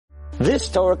This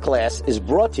Torah class is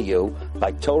brought to you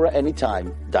by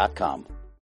TorahAnytime.com.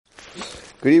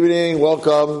 Good evening,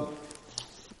 welcome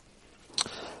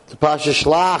to Parashat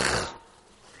Shelach.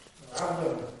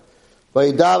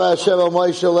 Vayidav Hashem el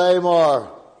Moshe Lemor.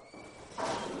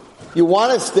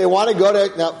 They want to go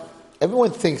there. Now,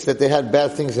 everyone thinks that they had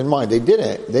bad things in mind. They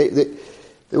didn't. They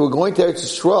were going to Eretz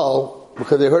Yisrael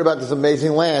because they heard about this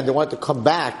amazing land. They wanted to come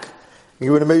back and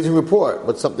give an amazing report.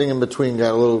 But something in between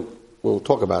got a little. We'll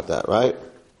talk about that, right?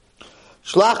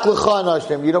 Shlach l'cha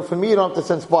anashim. For me, you don't have to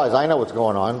send spies. I know what's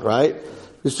going on, right?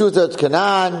 Yisut Eretz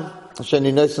Canaan, Hashem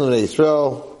yinosin l'nei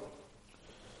Yisrael.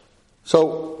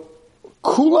 So,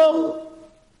 kulam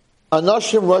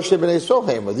anashim Roshei b'nei Yisrael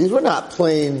hema. These were not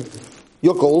plain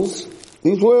yukels.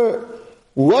 These were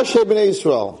Roshei b'nei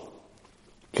Yisrael.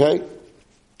 Okay?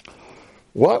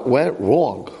 What went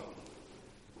wrong?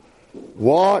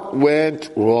 What went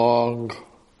wrong?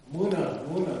 Muna.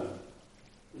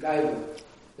 Guidance.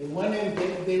 They went in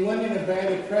a bad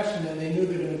depression and they knew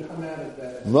they were going to come out of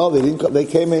that. No, they didn't. They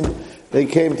came to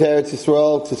Eretz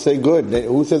Yisrael to say good.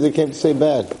 Who said they came to say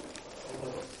bad?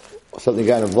 Something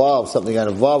got involved. We're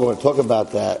going to talk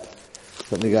about that.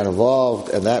 Something got involved,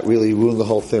 and that really ruined the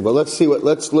whole thing. But let's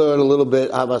learn a little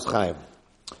bit. Abbas Chaim.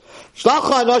 Shlach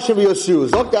ha'anoshim v'yosu.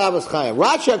 Zok da Abbas Chaim.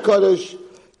 Rashi HaKadosh,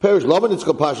 Perish Loman, it's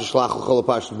called Parashat Shelach, Chol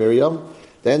Parashat Miriam.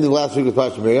 The end of last week was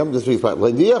Parashat Miriam. This week's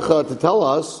Parashat. To tell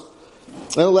us,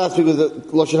 and last week was the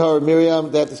Lashon Hara of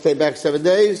Miriam. They had to stay back 7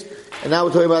 days. And now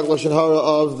we're talking about Lashon Hara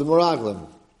of the Meraglim.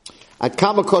 At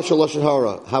Kama Kosher Lashon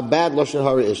Hara. How bad Lashon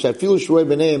Hara is. Shafilu Shurei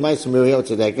B'nei Ma'aseh Miriam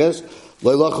Tzedekes.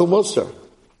 Lo Lachu Musar.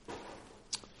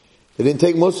 They didn't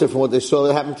take Musar from what they saw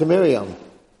that happened to Miriam.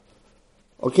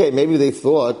 Okay, maybe they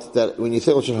thought that when you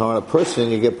say Lashon Hara on a person,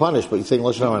 you get punished, but you're saying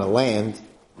Lashon Hara on a land.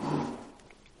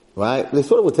 Right? They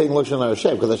thought it would take Lashon Hara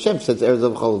Hashem, because Hashem said Eretz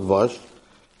Chol Dvash,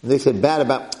 and they said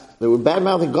they were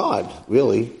bad-mouthing God,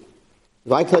 really.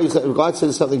 If I tell you something, if God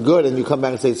says something good, and you come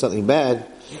back and say something bad,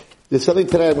 there's something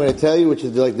today I'm going to tell you, which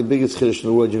is like the biggest chiddush in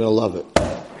the world, you're going to love it.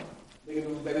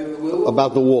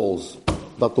 About the walls.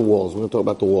 We're going to talk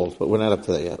about the walls, but we're not up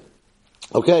to that yet.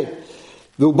 Okay?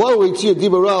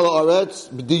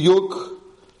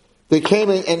 They came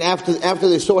in, and after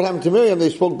they saw what happened to Miriam, they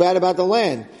spoke bad about the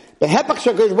land. Hashem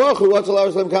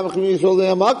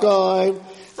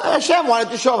wanted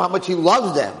to show them how much He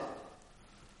loves them.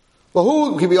 And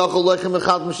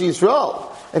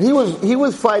he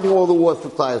was fighting all the wars for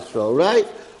Klal Yisrael, right?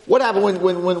 What happened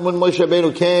when Moshe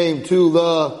Rabbeinu came to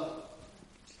the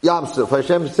Yam Suf?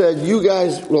 Hashem said, "You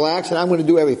guys relax, and I'm going to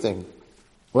do everything."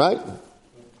 Right?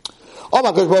 Oh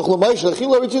my gosh,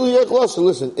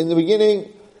 listen, in the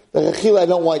beginning, I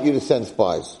don't want you to send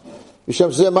spies.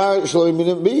 Because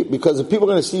if people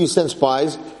are going to see you send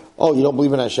spies, oh, you don't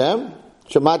believe in Hashem?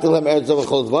 I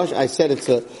said it's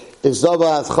Zava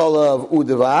Atchala of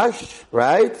Udavash,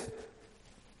 right?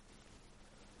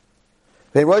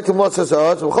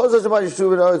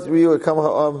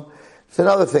 It's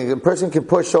another thing. A person can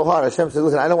push so hard. Hashem says,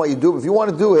 listen, I don't want you to do it. If you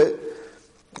want to do it,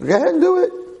 go ahead and do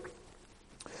it.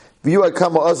 They want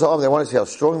to see how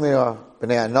strong they are.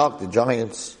 Bnei Anak, the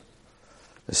giants,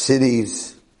 the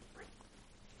cities.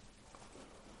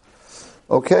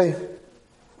 Okay.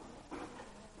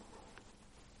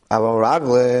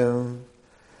 Meraglim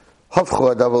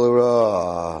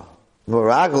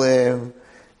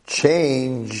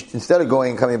changed, instead of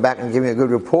going and coming back and giving a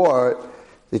good report,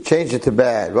 they changed it to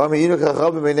bad. Where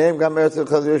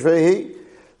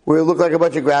it looked like a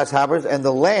bunch of grasshoppers, and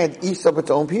the land eats up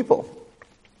its own people.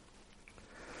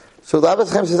 So the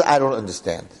Abbas Chaim says, I don't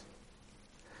understand.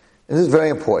 And this is very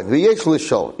important. You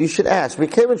should ask. We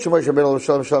know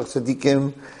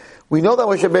that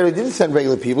Moshe Rabbeinu didn't send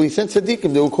regular people, he sent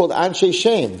tzaddikim. They were called Anshe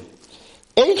Shem.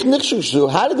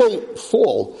 How did they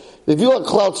fall? They view a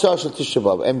cloud Tisha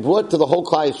B'Av and brought to the whole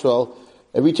Klal Yisrael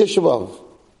every Tisha B'Av.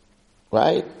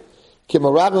 Right?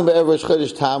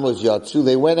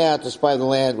 They went out to spy the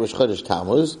land Rosh Chodesh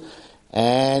Tammuz,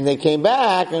 and they came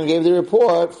back and gave the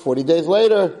report 40 days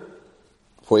later.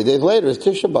 40 days later is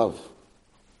Tisha B'Av.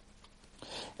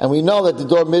 And we know that the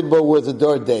Dor Midbar were the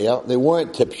Dor Deya. They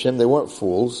weren't Tipshim, they weren't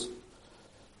fools.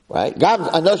 Right?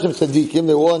 Anashim Tzadikim,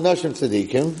 they were all Anashim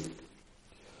Tzadikim.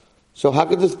 So how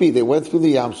could this be? They went through the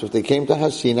Yam Suf, they came to Har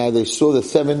Sinai, they saw the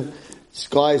 7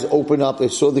 skies open up, they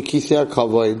saw the Kisei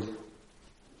HaKavod.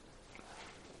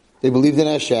 They believed in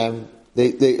Hashem.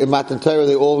 In Matan Torah,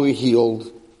 they all were healed.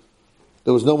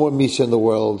 There was no more Misa in the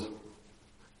world.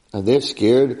 And they're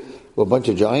scared of a bunch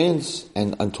of giants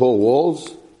and tall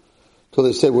walls. So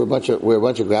they said we're a bunch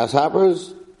of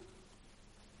grasshoppers.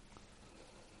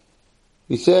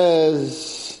 He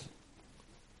says,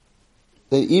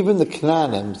 that even the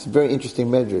Canaanim, it's a very interesting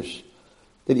medrash,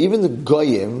 that even the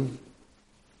Goyim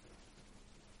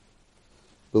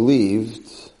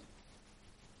believed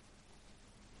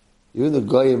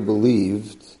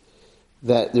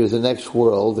that there's a next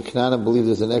world. The Canaanim believe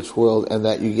there's a next world and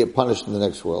that you get punished in the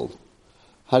next world.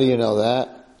 How do you know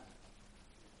that?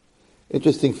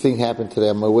 Interesting thing happened today.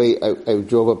 On my way, I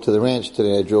drove up to the ranch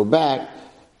today. I drove back.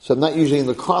 So I'm not usually in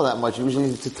the car that much. I'm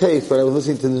usually to taste, but I was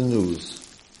listening to the news.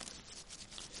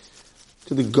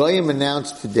 So the Goyim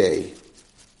announced today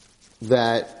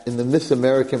that in the Miss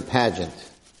American pageant,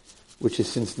 which is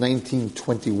since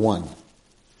 1921,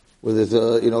 where there's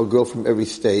a girl from every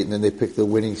state, and then they pick the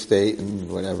winning state and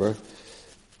whatever,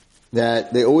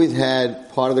 that they always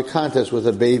had part of the contest was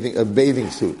a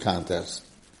bathing suit contest.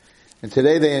 And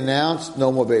today they announced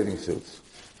no more bathing suits.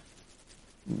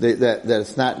 That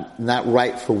it's not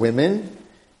right for women,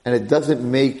 and it doesn't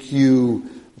make you,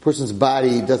 a person's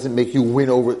body doesn't make you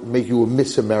make you a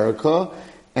Miss America,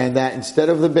 and that instead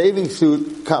of the bathing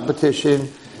suit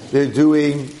competition, they're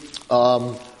doing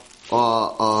what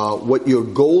your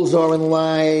goals are in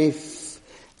life,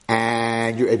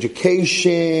 and your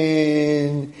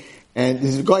education, and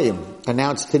this is Goyim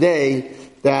announced today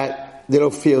that they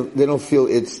don't feel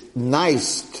it's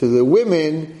nice to the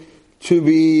women to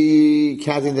be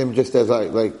counting them just as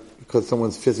because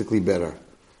someone's physically better.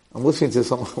 I'm listening to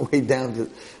someone way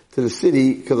down to the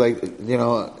city because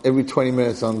every 20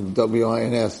 minutes on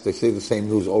WINS they say the same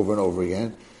news over and over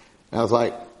again. And I was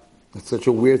like, it's such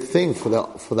a weird thing for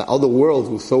the other world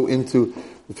who's so into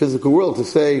the physical world to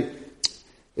say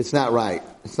it's not right.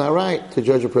 It's not right to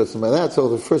judge a person by that. So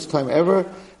the first time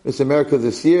ever, Miss America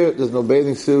this year, there's no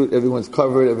bathing suit, everyone's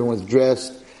covered, everyone's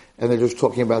dressed, and they're just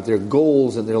talking about their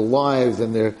goals and their lives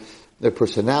and their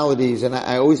personalities. And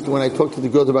I always, when I talk to the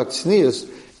girls about tznius,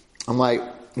 I'm like,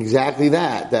 exactly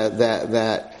that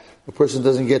a person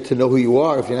doesn't get to know who you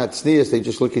are if you're not tznius. They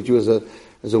just look at you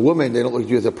as a woman. They don't look at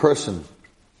you as a person,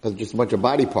 as just a bunch of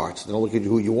body parts. They don't look at you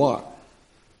who you are.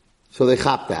 So they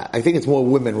chop that. I think it's more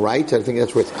women rights. I think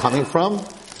that's where it's coming from.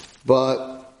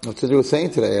 But that's what they were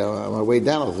saying today. On my way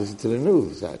down, I was listening to the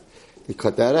news that they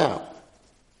cut that out.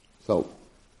 So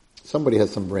somebody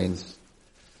has some brains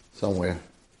somewhere.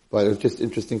 But it was just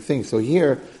interesting things. So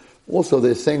here, also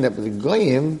they're saying that with the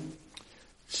Goyim,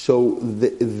 so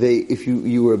they if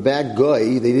you were a bad guy,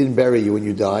 they didn't bury you when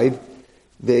you died.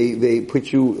 They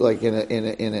put you like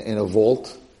in a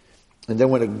vault. And then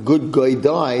when a good guy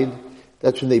died,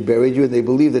 that's when they buried you, and they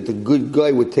believed that the good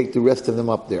guy would take the rest of them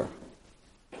up there.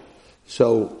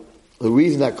 So the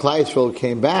reason that Klal Yisrael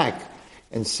came back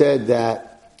and said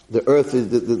that the earth is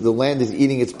the land is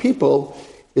eating its people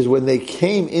is when they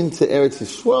came into Eretz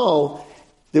Yisrael,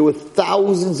 there were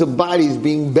thousands of bodies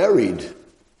being buried.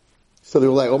 So they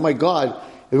were like, oh my God,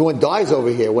 everyone dies over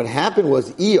here. What happened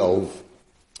was Eov,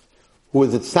 who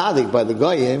was a tzaddik by the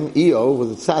Goyim, Eov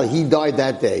was a tzaddik, he died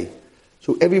that day.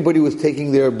 So everybody was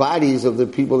taking their bodies of the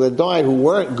people that died who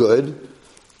weren't good,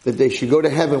 that they should go to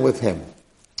heaven with him.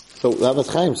 So Rav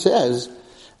Chaim says,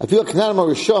 after they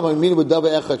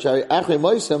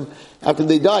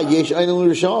die, yesh ein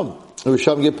l'risham. The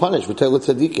Risham get punished. We tell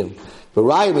tzaddikim. But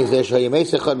Raya means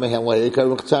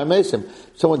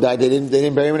someone died. They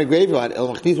didn't bury him in a graveyard.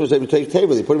 El Machnis was able to take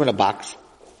table. They put him in a box.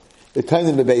 They turned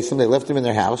him to the basin. They left him in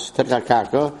their house, in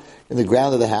the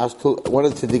ground of the house, till one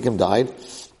of the tzaddikim died.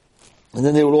 And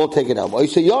then they would all take it out. I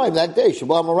say, that day,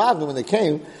 Shabbat Maravim, when they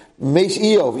came, Mace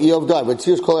Eov died. But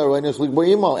Tzir's Kol Erenos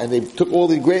Ligboyimo, and they took all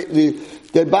the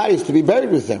dead bodies to be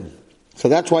buried with them. So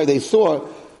that's why they said,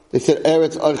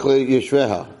 Eretz Archle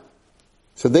Yeshreha.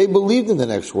 So they believed in the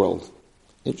next world.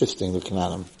 Interesting, looking at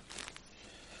them.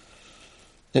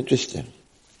 Interesting.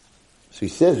 So he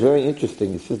says, very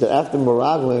interesting, he says that after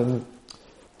Meraglim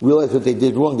realized what they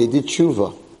did wrong, they did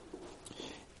tshuva.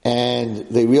 And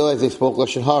they realized they spoke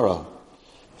Lashon Hara.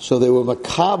 So they were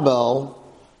makabel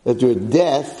that their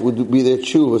death would be their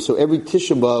tshuva. So every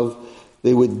Tisha B'Av,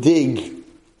 they would dig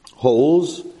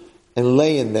holes and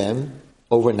lay in them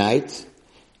overnight.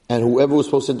 And whoever was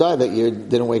supposed to die that year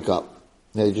didn't wake up.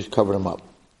 They just covered them up.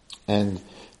 And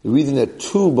the reason that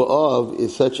Tu B'Av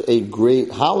is such a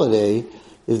great holiday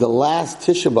is the last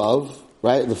Tisha B'Av,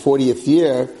 right, the 40th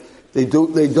year, they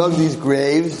dug these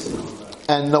graves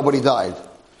and nobody died.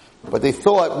 But they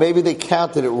thought maybe they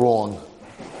counted it wrong.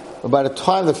 But by the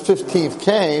time the 15th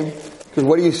came, because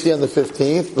what do you see on the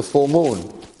 15th? The full moon.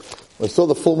 When they saw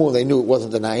the full moon, they knew it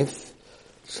wasn't the 9th.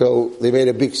 So they made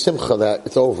a big simcha that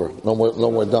it's over. No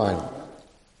more dying.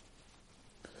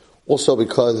 Also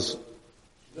because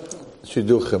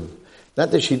Shidduchim. Not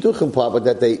the Shidduchim part, but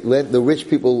that the rich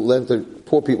people lent the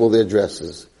poor people their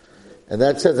dresses. And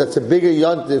that says that's a bigger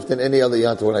yontif than any other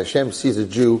yontif. When Hashem sees a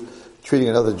Jew treating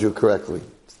another Jew correctly.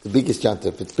 It's the biggest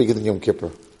yontif. It's bigger than Yom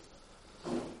Kippur.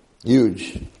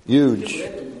 Huge. Huge.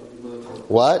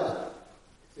 What?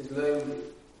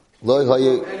 No, he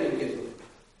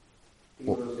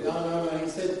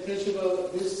said Tisha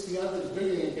B'Av, this yontif is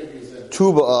bigger than Kippur, he said.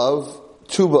 Tuba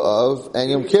of, and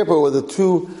Yom Kippur were the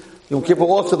two. Yom Kippur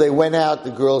also, they went out,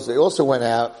 the girls, they also went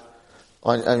out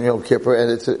on Yom Kippur,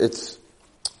 and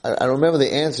I don't remember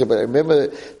the answer, but I remember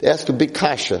they asked a big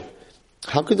kasha.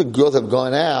 How could the girls have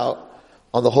gone out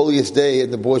on the holiest day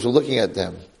and the boys were looking at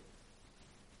them?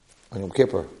 On Yom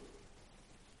Kippur.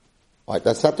 Alright,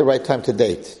 that's not the right time to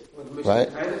date. Right?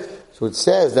 So it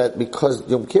says that because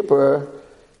Yom Kippur,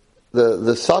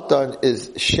 the Satan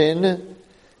is Shin,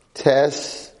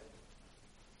 Tes,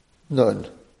 Nun,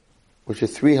 which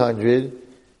is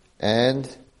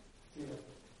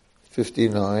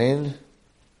 359.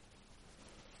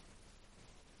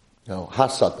 No,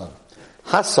 Has-Satan.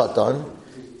 Has-Satan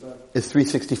is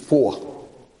 364.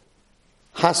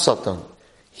 Has-Satan.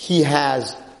 He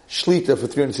has Shlita for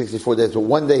 364 days, but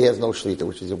one day he has no Shlita,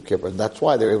 which is Yom Kippur. And that's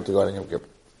why they're able to go out on Yom Kippur.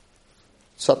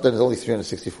 Satan is only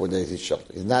 364 days he's shut.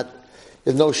 There's no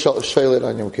Shalit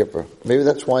on Yom Kippur. Maybe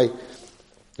that's why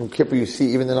Yom Kippur you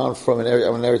see, even the non-from an area,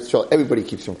 everybody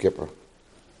keeps Yom Kippur.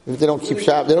 If they don't keep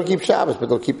Shabbos, but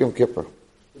they'll keep Yom Kippur.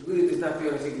 It's really just not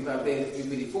 365 days, it's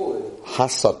 354.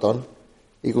 Has-Satan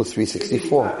equals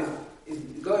 364. It's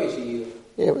Goyish year.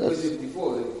 Yeah, but that's...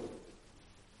 354.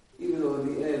 Even though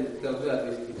in the end it comes out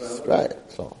 365. Right,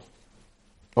 so.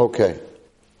 Okay.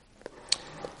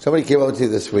 Somebody came over to you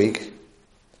this week.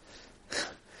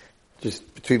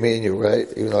 Just between me and you, right?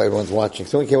 Even though everyone's watching.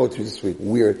 Someone came over to you this week.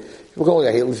 Weird. People go,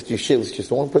 I hate listen to your share, listen to your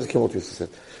share. One person came over to you and said,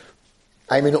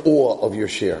 I'm in awe of your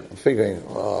share. I'm figuring,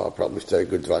 probably say a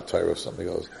good Dvat Torah or something.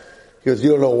 He goes,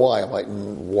 you don't know why. I'm like,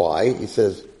 why? He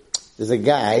says, there's a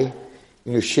guy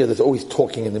in your share that's always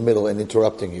talking in the middle and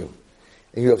interrupting you.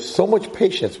 And you have so much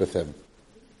patience with him.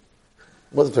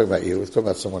 I wasn't talking about you, I was talking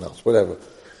about someone else, whatever.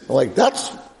 I'm like, I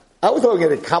was going to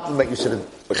get a compliment. You said,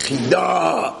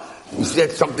 Chidah. You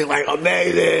said something like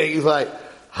amazing. He's like,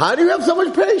 how do you have so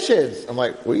much patience? I'm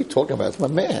like, what are you talking about? It's my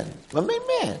man. My main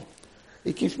man.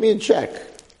 He keeps me in check.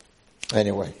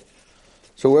 Anyway.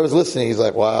 So whoever's listening, he's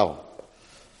like, wow.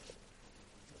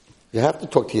 You have to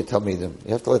talk to your Talmidim.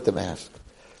 You have to let them ask.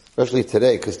 Especially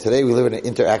today, because today we live in an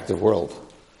interactive world.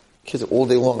 Kids all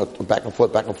day long are back and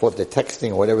forth, they're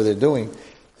texting or whatever they're doing.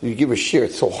 So you give a share,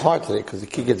 it's so hard today because the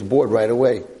kid gets bored right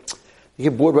away. You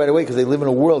get bored right away because they live in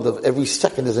a world of every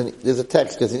second there's a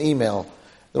text, there's an email.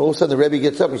 Then all of a sudden the Rebbe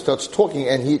gets up, he starts talking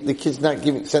and the kid's not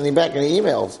sending back any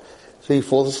emails. So he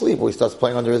falls asleep or he starts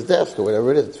playing under his desk or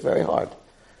whatever it is. It's very hard.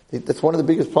 That's one of the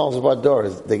biggest problems about Dor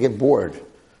is they get bored.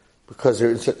 Because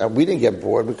we didn't get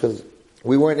bored because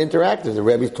we weren't interactive. The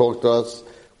Rebbe talked to us.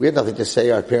 We had nothing to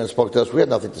say. Our parents spoke to us. We had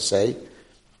nothing to say.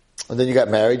 And then you got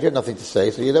married. You had nothing to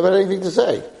say. So you never had anything to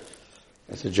say.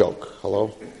 That's a joke.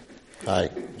 Hello?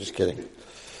 Hi. Just kidding.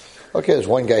 Okay, there's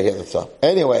one guy here that's up.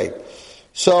 Anyway,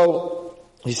 so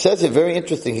he says it very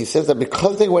interesting. He says that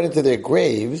because they went into their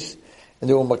graves and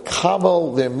they were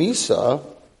makabel their misa,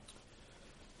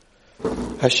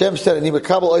 Hashem said, "Ani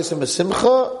makabel oisem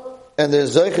b'simcha," and they're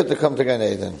zeichet to come to Gan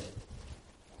Eden.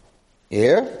 You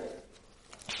hear?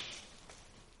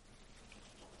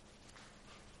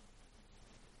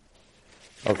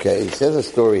 Okay, he says a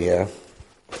story here.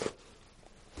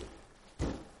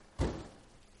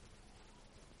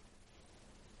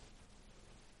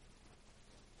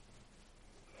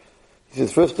 He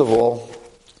says, first of all,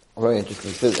 very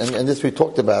interesting. He says, and this we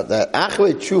talked about that.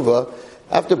 Achle tshuva,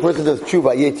 after a person does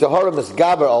tshuva, Yetzirah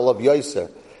misgaber olav yoser.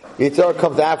 Yetzirah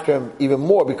comes after him even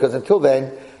more because until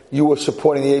then you were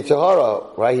supporting the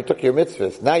Yetzirah, right? He took your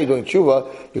mitzvahs. Now you're doing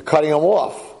tshuva, you're cutting him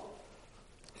off.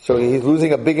 So he's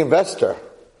losing a big investor.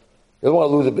 You don't want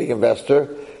to lose a big investor,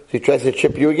 so he tries to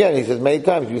chip you again. He says many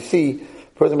times, you see,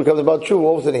 a person becomes about tshuva,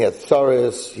 all of a sudden he has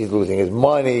tsaris, he's losing his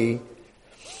money.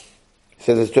 He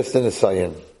says it's just in the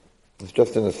sayin. It's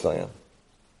just in the sayin.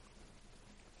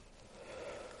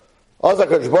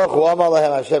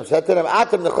 Hashem said to them,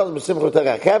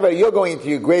 you're going into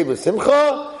your grave with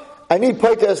simcha. I need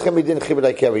you're not going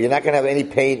to have any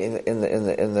pain in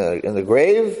the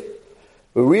grave.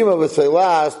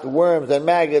 The worms and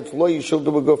maggots, lo yishul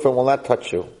du b'gufim, will not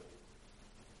touch you.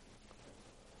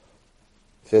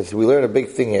 He says, we learn a big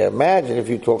thing here. Imagine if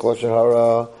you talk Lashon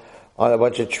Hara on a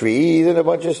bunch of trees and a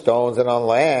bunch of stones and on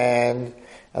land,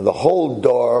 and the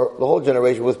whole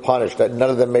generation was punished, that none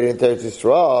of them made it into Eretz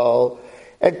Yisrael,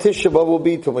 and Tisha B'Av will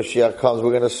be till Mashiach comes,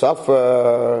 we're going to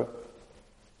suffer.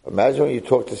 Imagine when you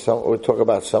talk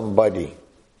about somebody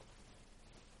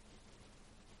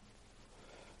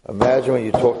Imagine when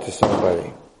you talk to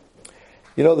somebody.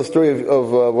 You know the story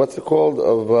of what's it called?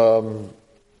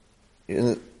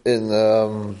 In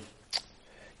Yiftach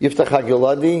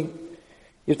HaGiladi?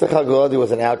 Yiftach HaGiladi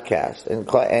was an outcast, and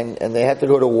they had to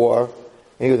go to war,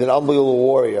 and he was an unbelievable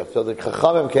warrior. So the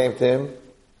Chachamim came to him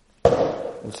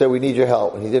and said, we need your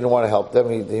help. And he didn't want to help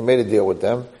them. He made a deal with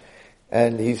them.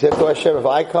 And he said to Hashem,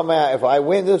 if I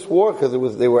win this war,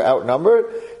 because they were outnumbered,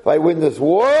 if I win this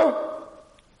war,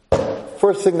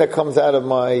 first thing that comes out of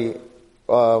my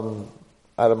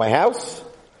house,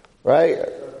 right?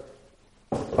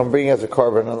 I'm bringing as a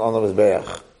carbon on the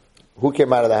Mizbeach. Who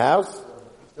came out of the house?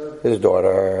 His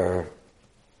daughter.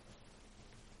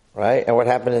 Right? And what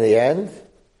happened in the end?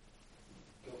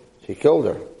 She killed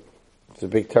her. It's a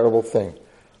big, terrible thing.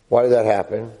 Why did that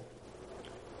happen?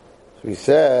 So he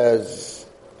says,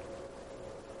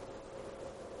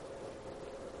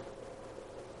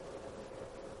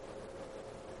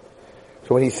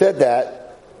 so when he said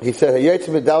that, he said,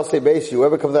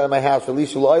 whoever comes out of my house, at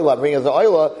least I'm bringing as an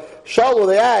oila, shalu,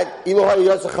 they add,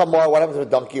 what happens if a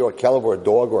donkey or a kelb or a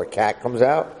dog or a cat comes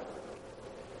out?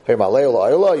 You're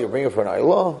bringing for an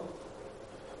oila?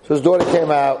 So his daughter came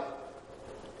out,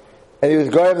 and he was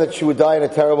going that she would die in a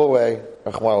terrible way.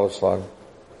 So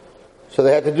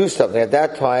they had to do something. At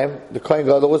that time, the Kohen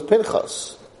Gadol was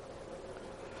Pinchas.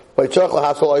 But he should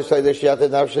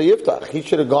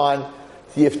have gone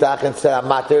to Yiftach and said, I'm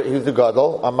matter, he's the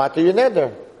Gadol, I'm matter your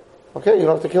neder. Okay, you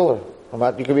don't have to kill her.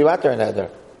 You can be matter a neder.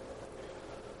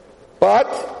 But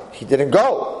he didn't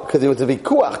go, because there was a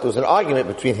vikuach, there was an argument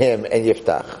between him and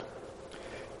Yiftach.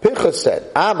 Pinchas said,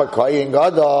 I'm a Kohen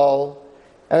Gadol,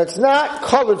 and it's not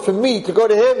covered for me to go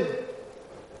to him.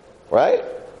 Right?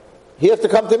 He has to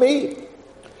come to me.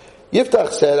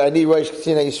 Yiftach said, I need Rosh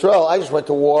Katsina Yisrael. I just went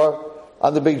to war.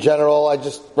 I'm the big general. I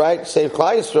just, saved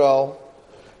Klal Yisrael.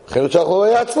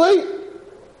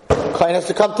 Kain has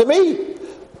to come to me.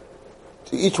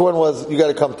 So each one was, you got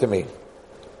to come to me.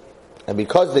 And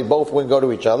because they both wouldn't go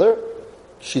to each other,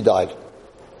 she died.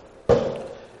 And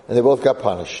they both got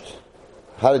punished.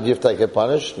 How did Yiftach get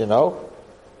punished?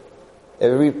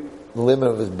 Every limb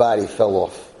of his body fell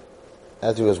off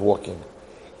as he was walking.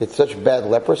 He had such bad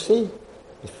leprosy,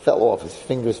 it fell off. His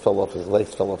fingers fell off, his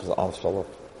legs fell off, his arms fell off,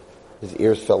 his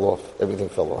ears fell off, everything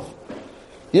fell off.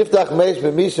 Yiftach meis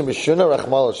b'misim b'shuna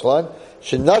rachmal l'shlan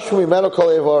shenashmu mimenu kol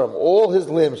evarim. All his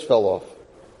limbs fell off.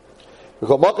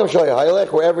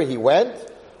 Wherever he went,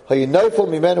 hayinayful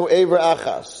mimenu ever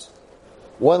achas.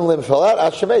 One limb fell out,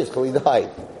 ashemeis till he died.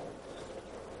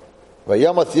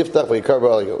 Vayamas Yiftach vayikar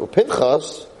b'aliyah.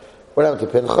 Pinchas, what happened to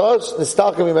Pinchas?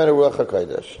 Nistalka mimenu ruach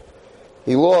hakodesh.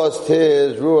 He lost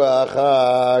his ruach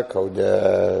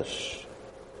hakodesh.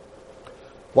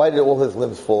 Why did all his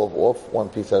limbs fall off, one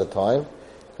piece at a time?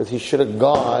 Because he should have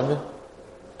gone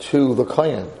to the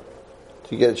Kohen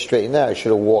to get it straightened out. He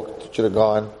should have walked, should have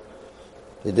gone.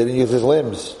 He didn't use his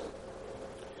limbs.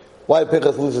 Why did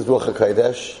Pinchas lose his ruach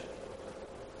hakodesh?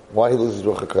 Why he loses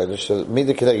ruach hakodesh? So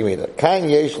mida keneged mida. Kan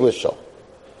yesh lishal.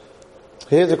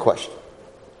 Here's the question.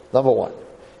 Number one.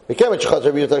 Since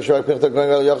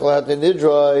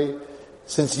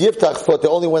Yiftach thought the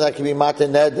only one that could be Mata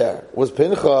Neder was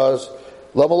Pinchas,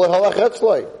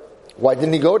 why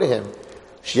didn't he go to him?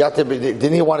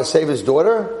 Didn't he want to save his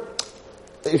daughter?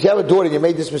 If you have a daughter, you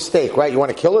made this mistake, right? You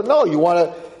want to kill her? No, you want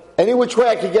to, any which way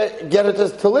I could get her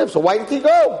to live. So why didn't he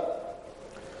go?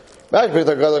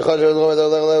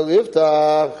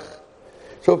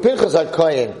 So Pinchas had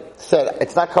Kohen said,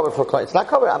 it's not covered for Kohen. It's not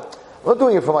covered. I'm not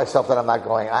doing it for myself that I'm not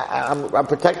going. I'm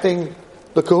protecting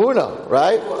the kahuna,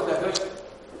 right?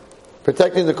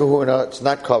 Protecting the kahuna, it's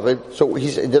not covered. So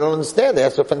they don't understand. They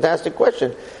ask a fantastic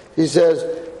question. He says,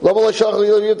 you can go to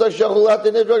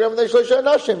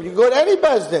any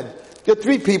bezdin, get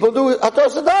 3 people, do Hator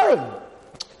Sadarim.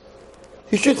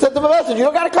 You should send them a message. You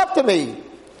don't got to come to me.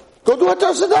 Go do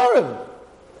Hator Sadarim.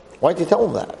 Why didn't you tell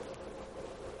them that?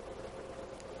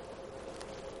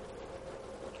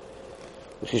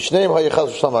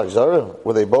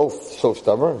 Were they both so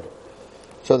stubborn?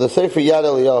 So the Sefer Yad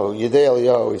Eliyahu, Yedei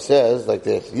Eliyahu, he says like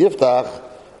this: Yiftach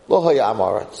lo haya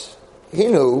amaretz. He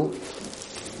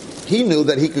knew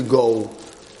that he could go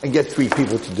and get 3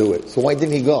 people to do it. So why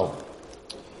didn't he go?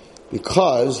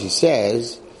 Because he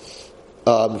says, he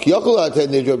didn't have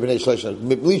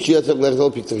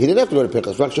to go to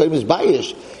Pinchas.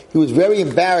 He was very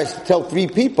embarrassed to tell 3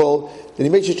 people that he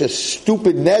made such a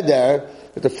stupid neder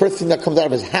that the first thing that comes out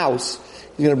of his house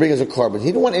he's going to bring as a carbon. He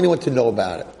didn't want anyone to know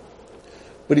about it.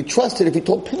 But he trusted if he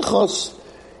told Pinchas,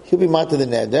 he'll be mata the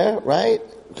neder, right?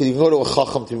 Because you can go to a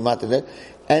chacham to be mata the neder,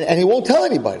 and he won't tell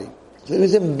anybody. So he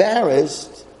was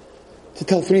embarrassed to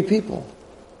tell 3 people.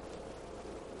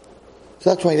 So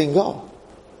that's why he didn't go.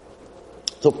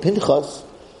 So Pinchas,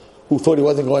 who thought he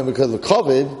wasn't going because of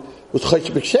COVID, was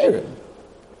Chayshim B'Ksherim.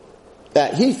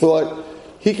 That he thought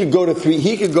he could go to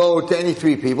any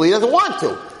three people. He doesn't want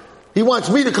to. He wants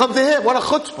me to come to him. What a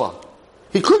chutzpah.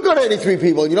 He could go to any three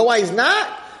people. You know why he's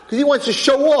not? Because he wants to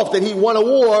show off that he won a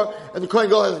war and the Kohen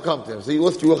Gadol hasn't come to him. So he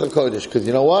lifts Ruach HaKodesh. Because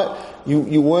you know what?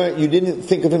 You didn't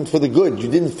think of him for the good.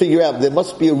 You didn't figure out there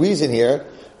must be a reason here,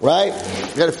 right?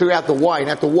 You gotta figure out the why,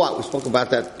 not the what. We spoke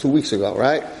about that 2 weeks ago,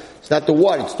 right? It's not the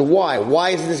what, it's the why. Why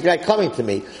isn't this guy coming to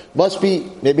me? Must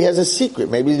be, maybe he has a secret,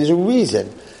 maybe there's a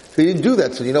reason. So he didn't do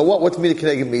that. So you know what? What's Mida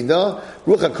Keneged Mida?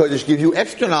 Ruach HaKodesh gives you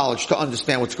extra knowledge to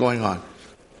understand what's going on.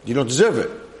 You don't deserve it.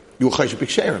 You will Chayshim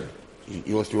B'Ksherim.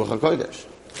 You lost Ruach HaKodesh.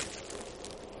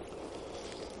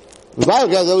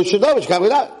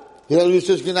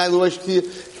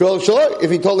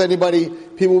 If he told anybody,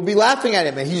 people would be laughing at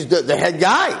him, and he's the head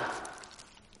guy.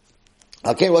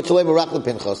 Okay, what's the way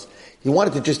Pinchas? He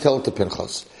wanted to just tell it to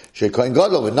Pinchas. Kohen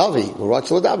Gadol and Navi,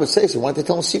 Rachel says he wanted to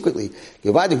tell him secretly.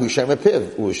 Because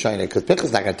Pinchas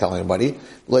is not going to tell anybody.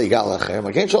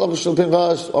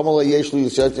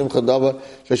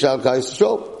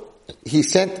 He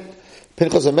sent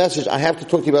Pinchas a message. I have to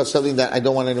talk to you about something that I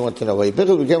don't want anyone to know.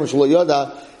 Pinchas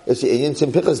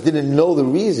didn't know the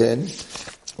reason,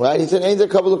 right? He said,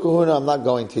 I'm not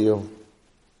going to you.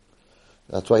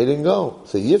 That's why he didn't go.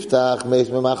 So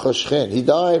Yiftach, he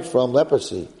died from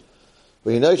leprosy.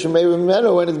 But you know,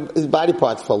 when his body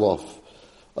parts fell off.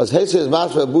 He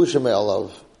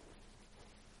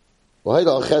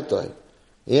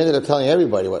ended up telling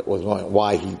everybody what was going on,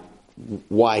 why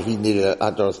he needed a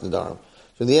Hadaras Nedarim.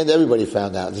 So in the end, everybody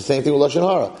found out. It's the same thing with Lashon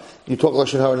Hara. You talk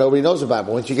Lashon Hara, nobody knows about it.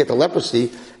 But once you get the leprosy,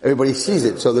 everybody sees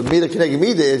it. So the Mida Keneged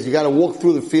Mida is, you gotta walk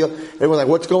through the field. Everyone's like,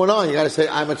 what's going on? You gotta say,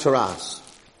 I'm a tzaras.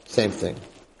 Same thing.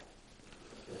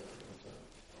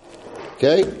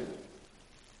 Okay?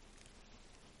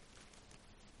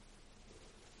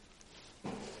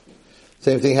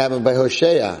 Same thing happened by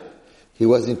Hosea. He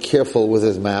wasn't careful with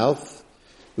his mouth.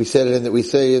 We said it in the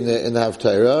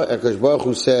Haftarah. Akash Baruch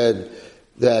Hu said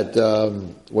that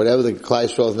whatever the Klai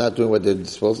Yisrael is not doing what they're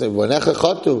supposed to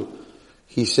do.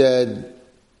 He said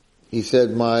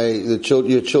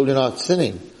your children are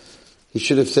sinning. He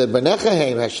should have said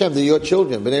Banechahem Hashem, they're your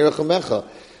children. Bnei Rachamecha,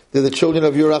 they're the children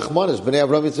of your Rachmanis. Bnei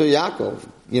Avraham Yitzchak Yaakov.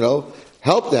 You know,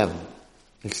 help them.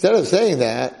 Instead of saying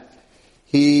that,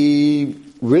 he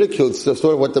ridiculed the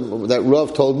story of that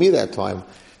Rav told me that time.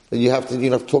 That you have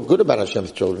to talk good about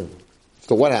Hashem's children.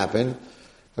 So what happened?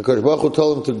 HaKadosh Baruch Hu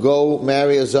told him to go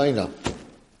marry a Zaina.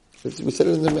 We said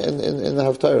it in the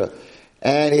Haftarah.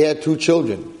 And he had 2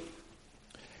 children.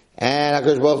 And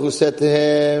HaKadosh Baruch Hu said to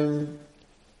him,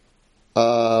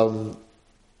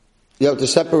 you have to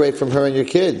separate from her and your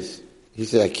kids. He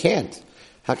said, I can't.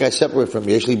 How can I separate from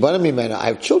you? I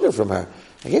have children from her.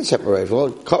 I can't separate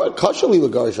from her.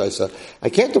 I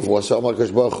can't divorce her.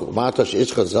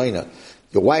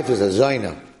 Your wife is a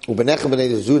Zaina.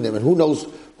 And who knows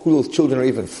who those children are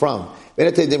even from?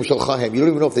 You don't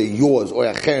even know if they're yours or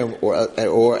Achem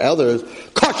or others.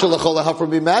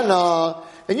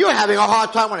 And you're having a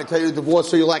hard time when I tell you to divorce,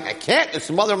 so you're like, I can't, it's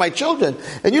the mother of my children.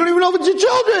 And you don't even know if it's your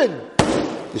children.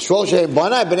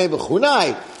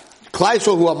 Klai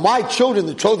Yisrael, who are my children,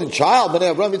 the chosen child,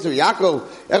 Bnei Avraham Yitzchak Yaakov,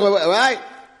 right?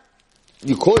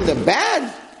 You calling them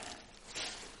bad?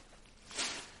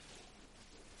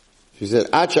 She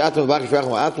said, now that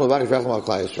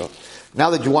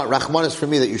you want Rachmanis from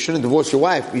me, that you shouldn't divorce your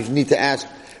wife, you need to ask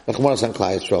Rachmanis on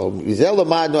Klai Yisrael. You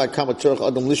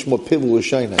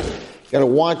gotta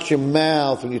watch your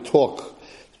mouth when you talk,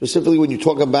 specifically when you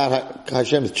talk about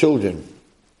Hashem's children.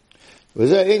 What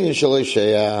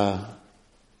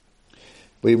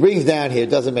he brings down here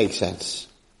doesn't make sense.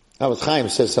 Amos Chaim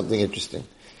says something interesting.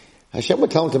 Hashem would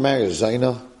tell him to marry a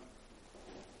Zaina.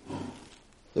 Does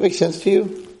that make sense to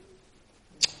you?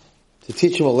 To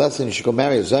teach him a lesson, you should go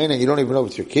marry a Zaina and you don't even know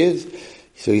if it's your kids.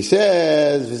 So he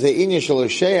says, the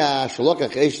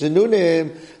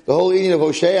whole Indian of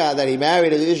Hosea that he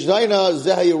married is Ish Zaina,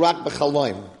 Zeha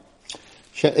B'chaloim.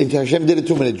 Hashem did it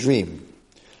to him in a dream.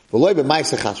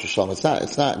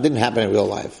 It's not, it didn't happen in real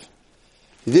life.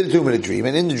 He did it to him in a dream,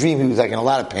 and in the dream he was like in a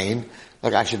lot of pain.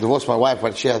 Like, I should divorce my wife,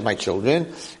 but she has my children.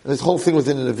 And this whole thing was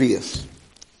in the Nevi'us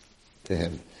to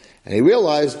him. And he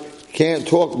realized, you can't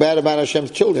talk bad about Hashem's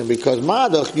children, because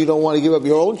Madach, you don't want to give up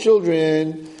your own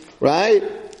children, right?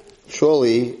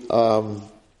 Surely, you don't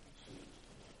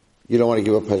want to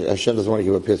give up, Hashem doesn't want to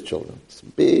give up his children. It's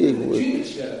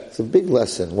a big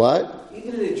lesson. What?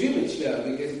 Even in the dream it's shell,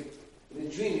 because in the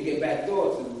dream you get bad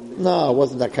thoughts. No, it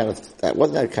wasn't that kind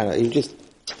of, he just,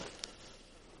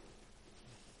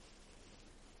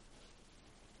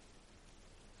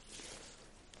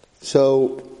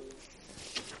 So,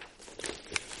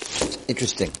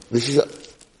 interesting. This is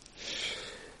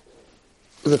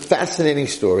a fascinating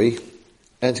story,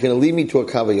 and it's going to lead me to a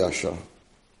Kavayasha.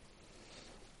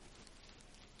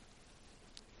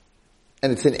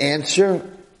 And it's an answer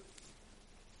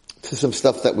to some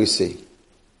stuff that we see.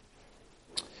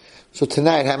 So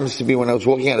tonight happens to be when I was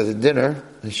walking out of the dinner,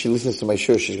 and she listens to my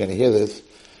show, she's going to hear this.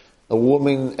 A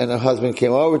woman and her husband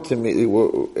came over to me,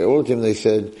 and they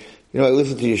said, I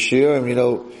listened to your shir, and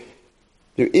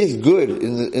there is good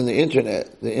in the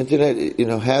internet. The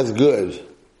internet, has good.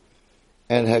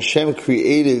 And Hashem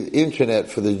created internet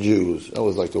for the Jews. That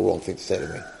was like the wrong thing to say to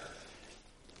me.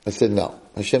 I said, no.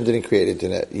 Hashem didn't create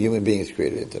internet. Human beings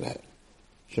created internet.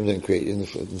 Hashem didn't create it. In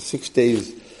the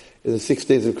 6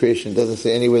 days of creation, it doesn't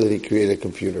say anywhere that He created a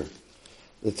computer.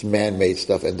 It's man-made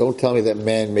stuff. And don't tell me that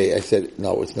man-made. I said,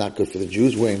 no, it's not good for the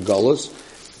Jews. We're in gullahs.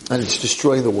 And it's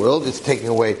destroying the world. It's taking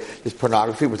away this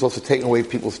pornography, but it's also taking away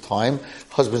people's time.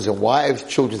 Husbands and wives,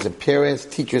 children and parents,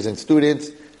 teachers and students.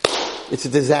 It's a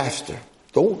disaster.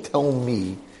 Don't tell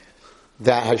me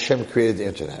that Hashem created the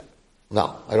internet.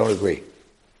 No, I don't agree.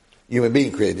 Human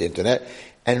being created the internet.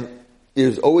 And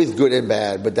there's always good and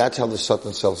bad, but that's how the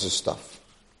Satan sells his stuff.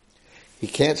 He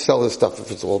can't sell his stuff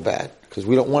if it's all bad, because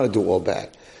we don't want to do all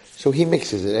bad. So he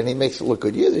mixes it, and he makes it look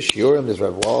good. Yeah, there's Shiurim, there's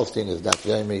Rav Wallerstein, there's Daf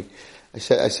Yomi. I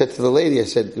said to the lady,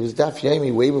 it was Daf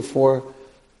Yomi way before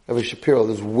Rav Shapiro. It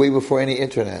was way before any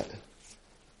internet.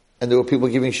 And there were people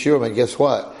giving Shiurim, and guess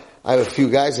what? I have a few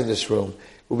guys in this room.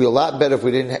 It would be a lot better if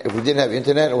we didn't have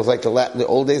internet. It was like the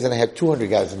old days, and I had 200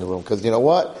 guys in the room. Because you know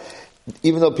what?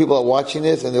 Even though people are watching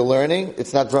this and they're learning,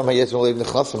 it's not Dram HaYetz Olev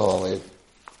Nechlas Olev.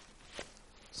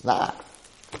 It's not.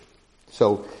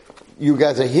 So, you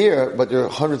guys are here, but there are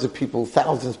hundreds of people,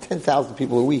 thousands, 10,000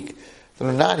 people a week that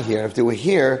are not here. And if they were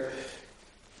here,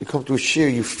 you come to a shir,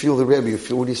 you feel the Rebbe, you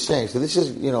feel what he's saying. So this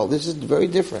is very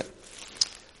different.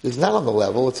 It's not on the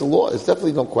level, it's a law. It's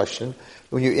definitely no question.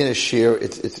 When you're in a shir,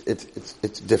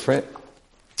 it's different.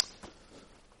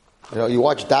 You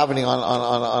watch davening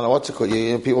on what's it called?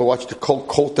 People watch the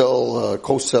Kosel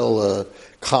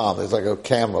Com. There's like a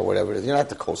camera, whatever it is. You're not at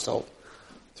the Kosel.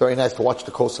 It's very nice to watch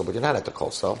the Kosel, but you're not at the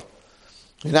Kosel.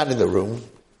 You're not in the room.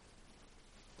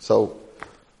 So,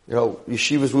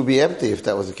 yeshivas would be empty if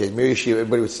that was the case. Mir yeshiva,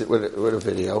 everybody would sit with a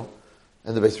video,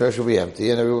 and the Beis Medrash would be empty,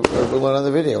 and everyone would learn on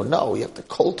the video. No, you have the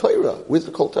Kol Torah. Where's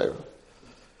the Kol Torah?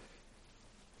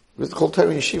 Where's the Kol Torah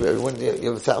in yeshiva? Everyone, you have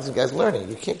 1,000 guys learning.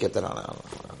 You can't get that on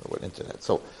the internet.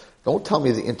 So, don't tell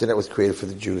me the internet was created for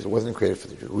the Jews. It wasn't created for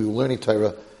the Jews. We were learning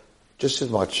Torah just as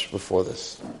much before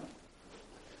this.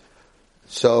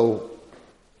 So,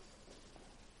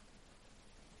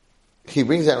 he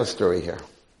brings out a story here.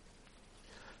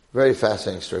 Very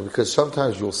fascinating story, because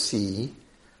sometimes you'll see,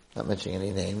 not mentioning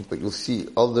any names, but you'll see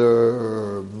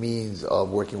other means of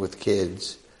working with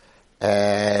kids,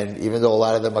 and even though a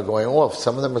lot of them are going off,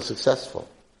 some of them are successful.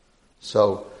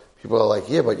 So, people are like,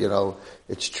 yeah, but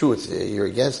it's true, you're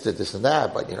against it, this and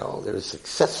that, but there's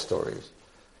success stories.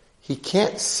 He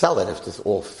can't sell it if there's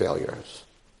all failures.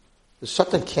 The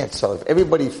Satan can't sell it. If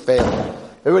everybody failed,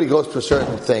 everybody goes to a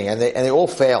certain thing, and they all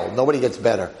fail. Nobody gets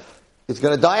better. It's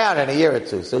going to die out in a year or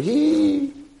two. So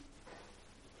he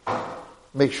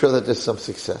makes sure that there's some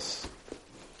success,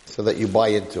 so that you buy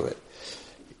into it.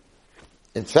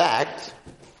 In fact,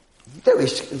 the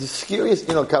scariest,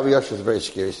 Kaviyasha is a very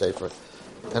scary sefer,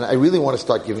 and I really want to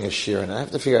start giving a shir, and I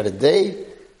have to figure out a day.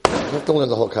 I have to learn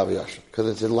the whole Kaviyasha because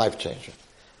it's a life changer.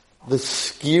 The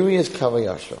scariest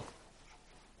Kaviyasha.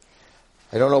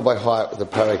 I don't know by heart the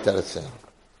parak that it's in.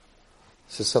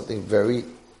 This is something very,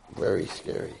 very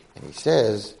scary. And he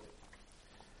says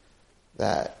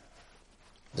that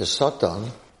the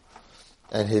Satan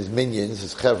and his minions,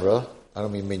 his chevra, I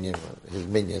don't mean minion, his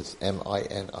minions,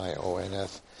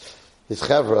 M-I-N-I-O-N-S, his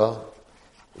chevra,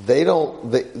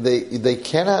 they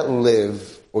cannot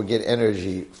live or get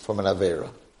energy from an Avera.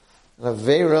 An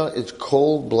Avera is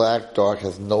cold, black, dark,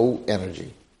 has no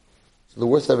energy. So the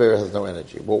worst Avera has no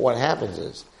energy. But what happens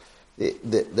is,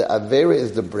 the Avera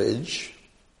is the bridge,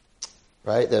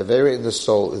 right? The Avera in the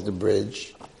soul is the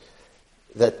bridge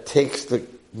that takes the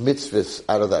mitzvahs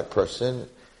out of that person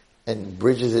and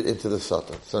bridges it into the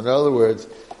Satan. So in other words,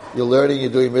 you're learning, you're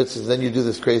doing mitzvahs, then you do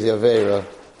this crazy Avera.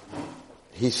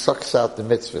 He sucks out the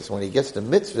mitzvahs. When he gets the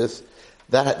mitzvahs,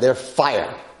 they're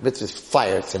fire. Mitzvahs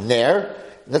fire. It's a nair,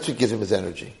 and that's what gives him his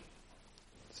energy.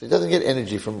 So he doesn't get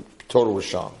energy from total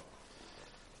Rishon.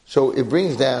 So it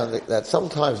brings down that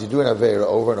sometimes you do an Avera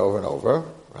over and over and over,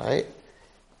 right?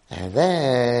 And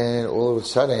then, all of a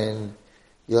sudden,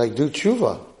 you do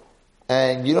tshuva.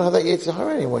 And you don't have that Yetzer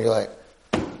Hara anymore. You're like,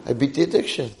 I beat the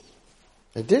addiction.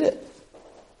 I did it.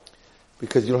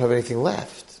 because you don't have anything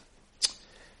left.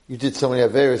 You did so many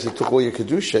Averas, he took all your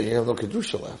Kedusha, you have no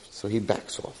Kedusha left. So he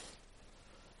backs off.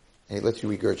 And he lets you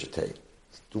regurgitate.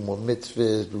 Do more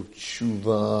mitzvahs, do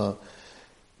tshuva,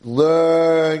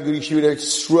 learn, go to yeshiva,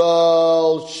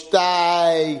 stroll,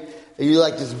 shtay, and you're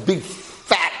like this big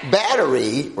fat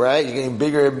battery, right? You're getting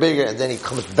bigger and bigger, and then he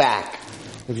comes back.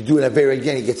 If you do an Avera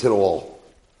again, he gets it all.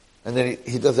 And then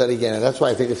he does that again, and that's why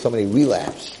I think there's so many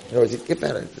relapse. In other words, get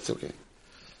better, it's okay.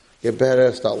 Get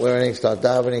better, start learning, start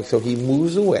davening. So he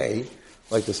moves away,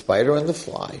 like the spider and the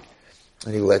fly,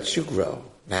 and he lets you grow.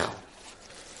 Now,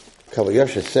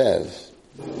 Kavayasha says,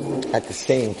 at the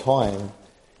same time,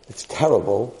 it's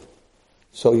terrible.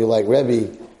 So you're like,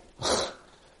 Rebbe,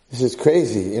 this is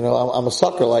crazy. You know, I'm a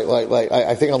sucker. Like,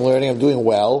 I think I'm learning, I'm doing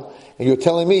well. And you're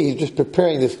telling me he's just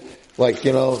preparing this, like,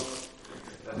 you know,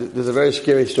 there's a very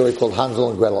scary story called Hansel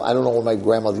and Gretel. I don't know what my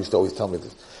grandmother used to always tell me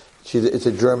this. It's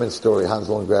a German story,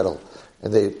 Hansel and Gretel.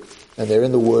 And they're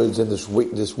in the woods and this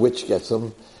witch gets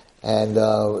them. And,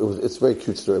 it's a very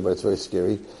cute story, but it's very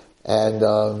scary.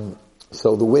 And,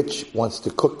 so the witch wants to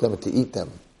cook them and to eat them.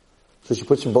 So she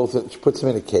puts them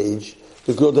in a cage.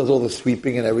 The girl does all the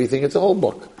sweeping and everything. It's a whole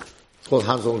book. It's called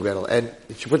Hansel and Gretel. And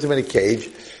she puts him in a cage,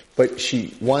 but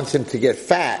she wants him to get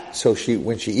fat, so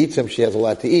when she eats him, she has a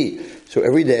lot to eat. So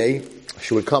every day,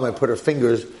 she would come and put her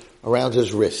fingers around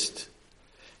his wrist.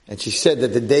 And she said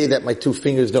that the day that my two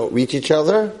fingers don't reach each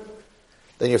other,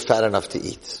 then you're fat enough to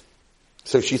eat.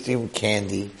 So she used to give him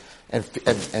candy, and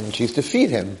she used to feed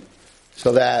him,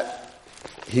 so that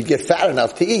he'd get fat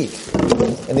enough to eat.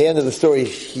 In the end of the story,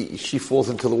 she falls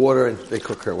into the water and they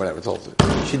cook her, whatever. It's all,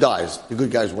 she dies. The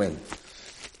good guys win.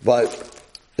 But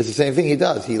it's the same thing he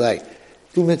does. He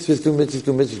do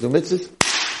mitzvahs.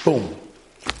 Boom.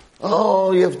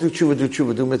 Oh, you have to do tshuva, do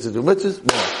mitzvahs.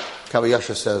 Boom.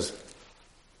 Kavayasha says,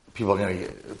 people are going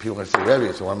to say,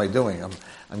 Rebbe, so what am I doing? I'm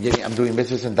doing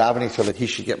mitzvahs and davening so that he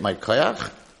should get my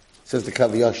koyach. Says the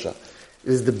Kavayasha,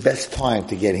 this is the best time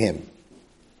to get him.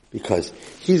 Because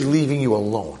he's leaving you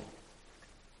alone.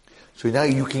 So now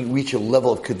you can reach a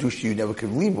level of Kedusha you never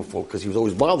could leave before because he was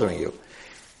always bothering you.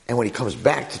 And when he comes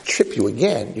back to trip you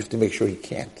again, you have to make sure he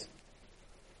can't.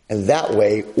 And that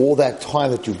way, all that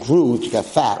time that you grew, you got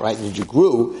fat, right? That you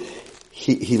grew,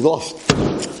 he lost.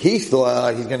 He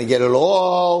thought he's going to get it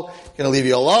all, going to leave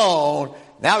you alone.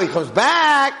 Now he comes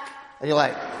back, and you're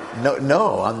like,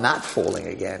 no, I'm not falling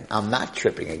again. I'm not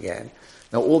tripping again.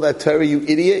 Now all that Torah, you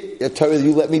idiot, the Torah that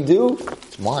you let me do,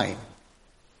 it's mine.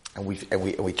 And we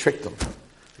tricked them.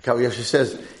 The Kavayasha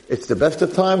says, it's the best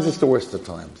of times, it's the worst of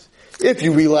times. If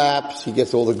you relapse, he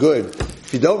gets all the good.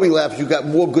 If you don't relapse, you got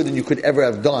more good than you could ever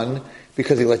have done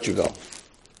because he let you go.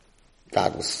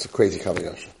 Godless. It's a crazy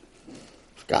Kavayasha.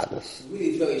 It's godless.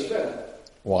 Really, very strong.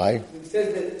 Why? It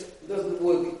says that it doesn't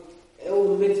work.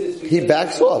 All mitzvahs. He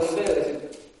backs off.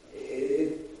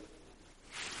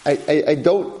 I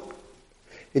don't.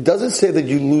 It doesn't say that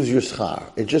you lose your schar.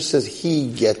 It just says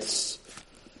he gets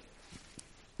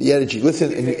the energy.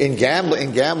 Listen, in gambling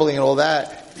and all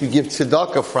that, if you give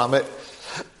tzedakah from it,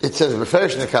 it says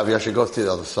Beferish in the Kavayasha goes to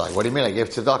the other side. What do you mean? I gave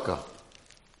tzedakah.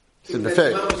 It says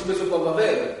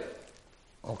Beferish.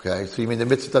 Okay, so you mean the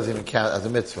mitzvah doesn't even count as a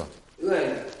mitzvah?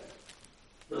 Right.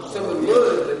 Someone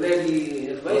learns and then he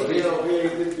advises me.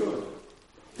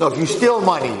 No, if you steal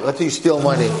money, let's say you steal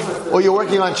money, or you're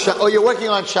working on Shabbos, or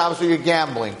you're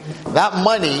gambling, that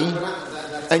money,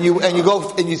 and you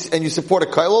support a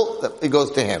kollel, it goes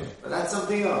to him. But that's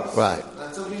something else. Right.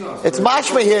 That's something else. It's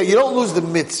mashma here. You don't lose the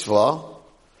mitzvah.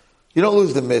 You don't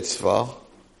lose the mitzvah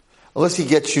unless he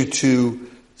gets you to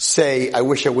say, "I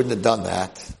wish I wouldn't have done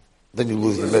that." Then you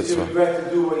lose the mitzvah.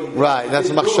 Right. That's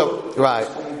machshav. Right.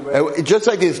 Just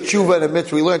like there's tshuva and a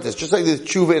mitzvah, we learned this. Just like there's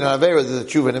tshuva and avera, there's a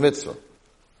tshuva and a mitzvah.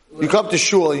 You come to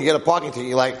shul and you get a parking ticket,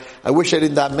 you're like, I wish I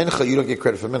didn't daven mincha, you don't get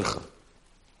credit for mincha.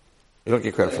 You don't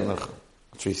get credit for mincha.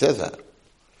 So he says that.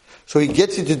 So he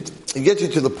gets you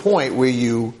to the point where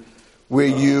you're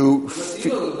like,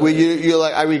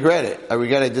 I regret it. I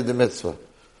regret I did the mitzvah.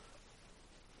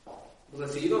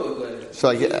 So you don't regret it.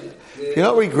 So if you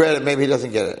don't regret it, maybe he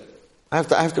doesn't get it. I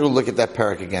have to look at that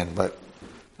parak again, but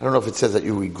I don't know if it says that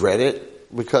you regret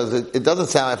it, because it doesn't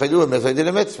sound, if I do a mitzvah, I did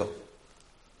a mitzvah.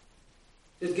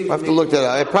 I have to look that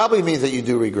up. It probably means that you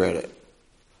do regret it.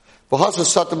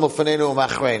 Mufanenu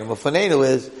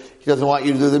is, he doesn't want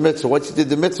you to do the mitzvah. Once you did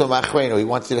the mitzvah, machreinu, he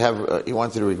wants you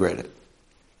to regret it.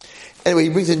 Anyway, he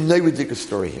brings a very ridiculous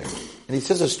story here. And he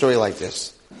says a story like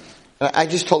this. And I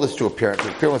just told this to a parent.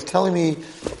 The parent was telling me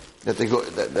that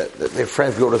that their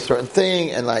friends go to a certain thing,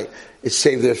 and like, it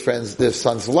saved their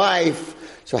son's life,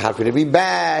 so how could it be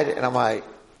bad? And I'm like,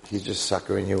 he's just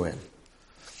suckering you in.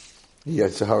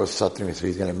 Yetzer Hara is suffering, so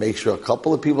he's going to make sure a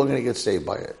couple of people are going to get saved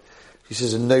by it. He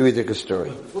says a no ridiculous story.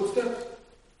 Footsteps?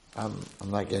 I'm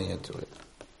not getting into it.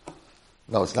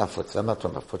 No, it's not footsteps. I'm not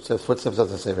talking about footsteps. Footsteps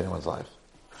doesn't save anyone's life.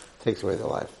 It takes away their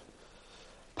life.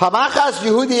 Pamachas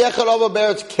Yehudi Echad Over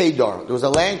Beretz Kedar. There was a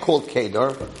land called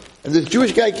Kedar, and this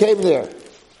Jewish guy came there.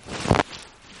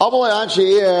 You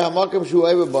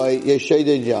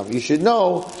should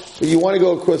know that you want to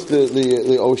go across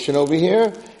the ocean over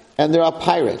here, and there are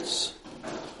pirates.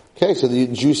 Okay, so the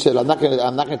Jew said, I'm not going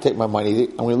to take my money.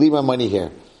 I'm going to leave my money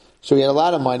here. So he had a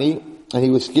lot of money, and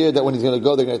he was scared that when he's going to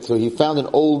go, so he found an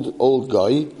old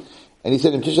guy, and he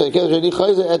said, if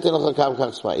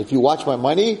you watch my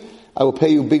money, I will pay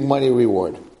you big money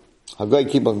reward.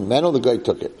 The guy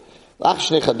took it.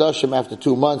 After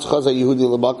 2 months,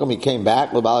 he came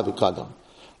back. We're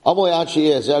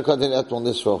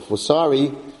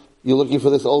sorry, you're looking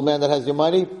for this old man that has your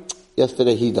money?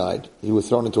 Yesterday he died. He was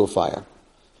thrown into a fire.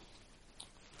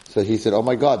 So he said, oh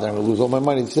my God, then I'm going to lose all my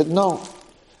money. He said, no.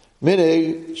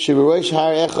 There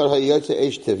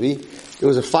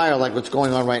was a fire like what's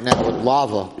going on right now with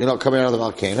lava, coming out of the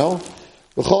volcano.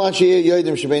 When you're on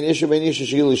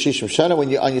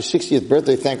your 60th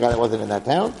birthday, thank God I wasn't in that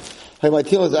town,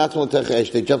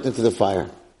 they jumped into the fire.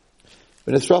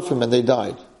 And they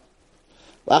died.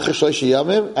 After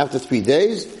 3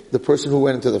 days, the person who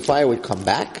went into the fire would come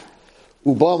back.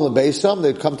 They'd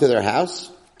come to their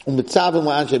house. They would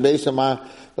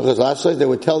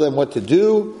tell them what to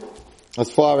do, as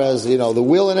far as, the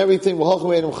will and everything.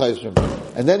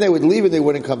 And then they would leave and they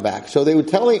wouldn't come back. So they would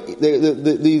tell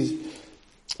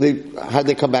how'd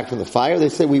they come back from the fire? They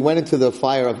said, we went into the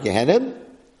fire of Gehenna.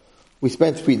 We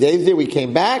spent 3 days there. We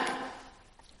came back.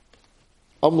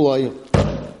 If you want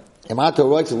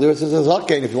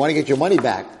to get your money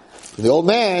back, the old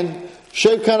man,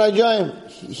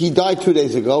 he died 2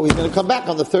 days ago. He's going to come back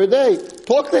on the third day.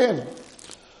 Talk to him.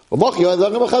 He's going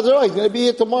to be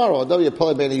here tomorrow.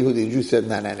 The Jew said,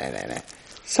 no.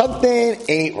 Something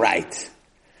ain't right.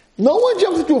 No one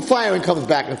jumps into a fire and comes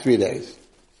back in 3 days.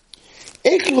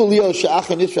 How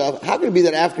can it be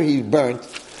that after he's burnt,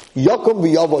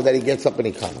 that he gets up and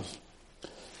he comes?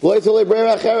 He had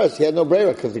no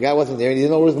brera because the guy wasn't there and he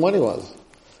didn't know where his money was.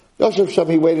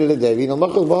 He waited a day.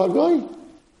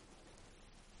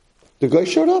 The guy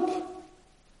showed up.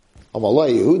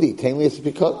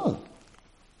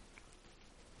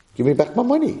 Give me back my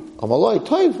money.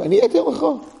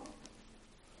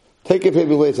 Take it,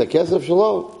 baby.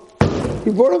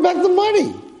 He brought him back the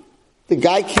money. The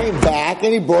guy came back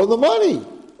and he brought the money.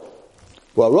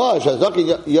 So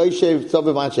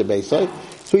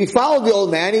he followed the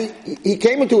old man. He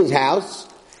came into his house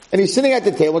and he's sitting at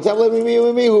the table.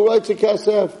 Who writes a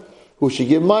kesef? Who should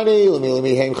give money? Who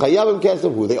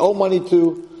they owe money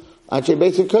to? And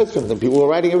people were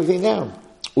writing everything down.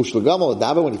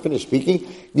 When he finished speaking,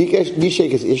 he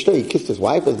kissed his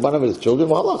wife, as one of his children,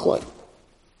 and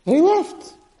he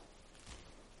left.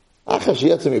 After he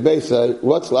left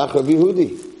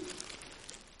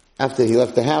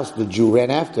the house, the Jew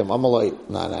ran after him. I'm like,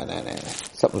 no.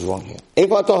 Something's wrong here.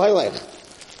 Where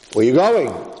are you going?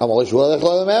 I'm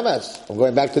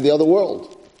going back to the other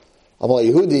world. I'm like,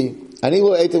 Yehudi,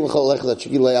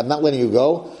 I'm not letting you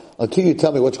go until you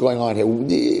tell me what's going on here.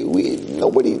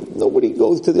 Nobody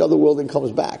goes to the other world and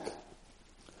comes back.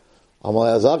 I'm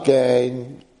like, okay.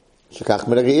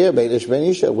 Whether you're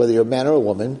a man or a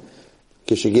woman,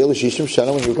 when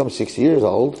you become 60 years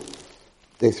old,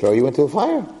 they throw you into a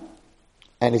fire.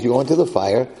 And if you go into the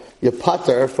fire, you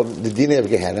putter from the dinah of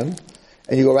Gehenna,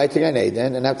 and you go right to Gan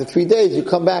Eden, and after 3 days, you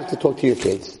come back to talk to your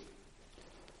kids.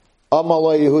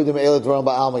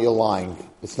 You're lying.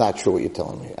 It's not true what you're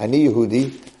telling me. Ani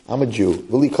Yehudi, I'm a Jew,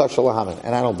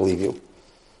 and I don't believe you.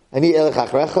 I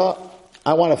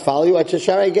want to follow you.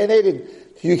 Gan Eden.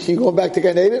 You going back to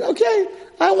Gan Eden? Okay.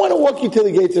 I want to walk you to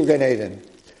the gates of Gan Eden.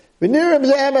 I want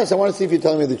to see if you're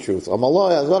telling me the truth.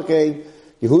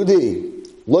 Yehudi,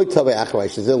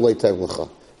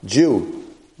 Jew,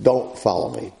 don't follow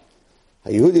me.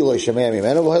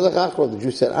 The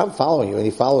Jew said, I'm following you, and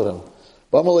he followed him.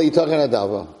 But you're talking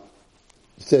about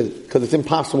he said, because it's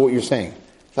impossible what you're saying.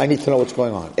 I need to know what's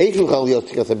going on. How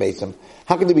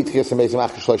can there be Tikkun Mesim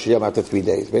after 3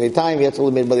 days? By the time he had to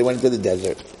limit, but they went into the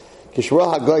desert. When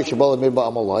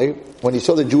he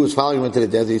saw the Jew was following him into the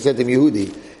desert, he said to him,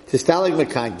 Yehudi,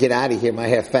 get out of here, my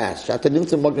hair fast. You're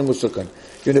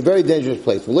in a very dangerous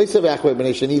place.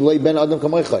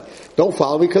 Don't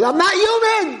follow me because I'm not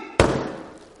human!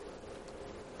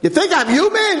 You think I'm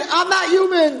human? I'm not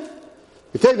human!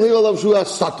 You think Lila loves Shua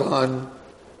Satan?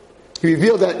 He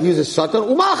revealed that he was a Satan.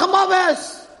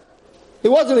 He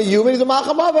wasn't a human, he's a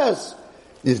Malchamaves.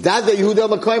 His dad, the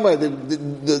Yehuda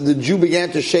Makayma, the Jew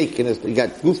began to shake and he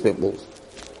got goose pimples.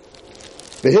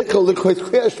 That's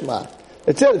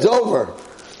it, it's over.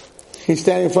 He's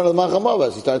standing in front of the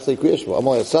Machamavas. He starts to say Kriya Shema.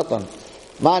 Amoy Satan.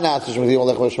 They're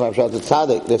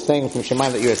saying from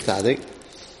Shemaim that you're a tzaddik.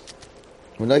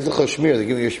 They're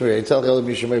giving you a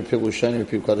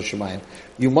shmir.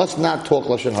 You must not talk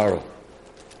Lashon Hara.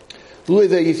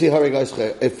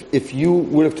 If you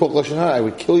would have talked Lashon Hara, I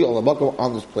would kill you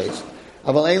on this place.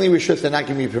 They're not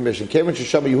giving me permission. Why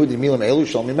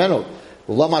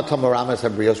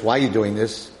are you doing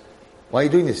this? Why are you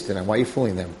doing this to them? Why are you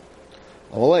fooling them?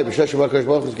 When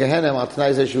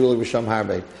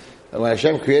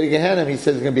Hashem created Gehenna, He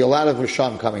said there's going to be a lot of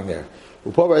Risham coming there.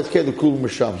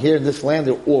 Here in this land,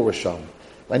 they're all Risham.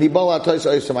 I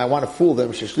want to fool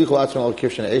them.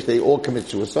 They all commit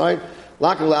suicide.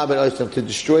 To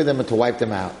destroy them and to wipe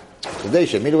them out.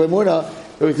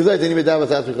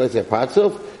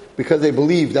 Because they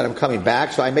believe that I'm coming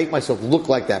back, so I make myself look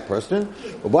like that person.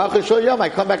 I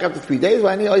come back after 3 days,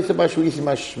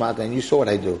 and you saw what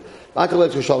I do.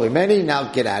 Now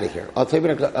get out of here. I'll tell you,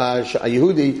 a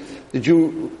Yehudi, the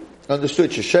Jew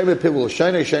understood.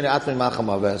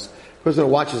 Person who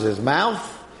watches his mouth,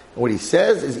 and what he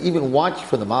says is even watch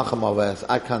for the Malcham Avos,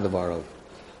 Akan Devarov.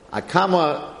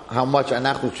 Akama, how much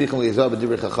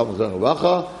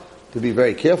to be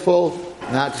very careful,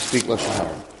 not to speak Lashon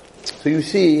Hara. So you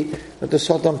see that the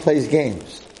Satan plays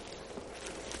games.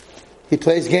 He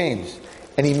plays games.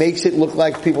 And he makes it look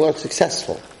like people are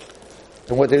successful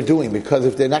in what they're doing. Because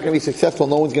if they're not going to be successful,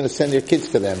 no one's going to send their kids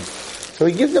to them. So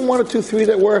he gives them 1 or 2, 3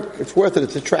 that work. It's worth it.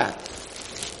 It's a trap.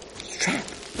 It's a trap.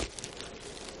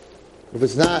 If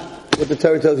it's not what the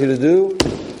Torah tells you to do,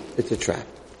 it's a trap.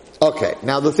 Okay,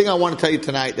 now the thing I want to tell you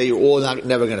tonight that you're all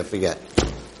never going to forget.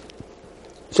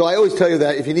 So I always tell you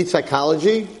that if you need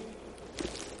psychology,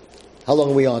 how long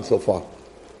are we on so far?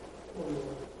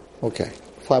 Okay,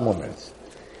 5 more minutes.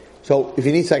 So if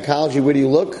you need psychology, where do you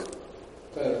look?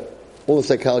 All the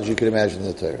psychology you can imagine in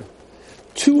the Torah.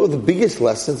 2 of the biggest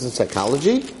lessons in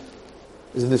psychology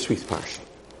is in this week's Parashat.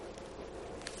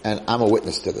 And I'm a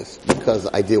witness to this because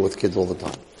I deal with kids all the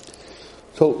time.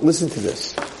 So listen to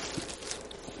this.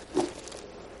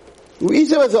 You're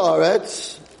going to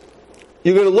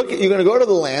go to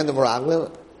the land of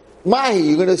Meraglim. Mahi,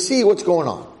 you're going to see what's going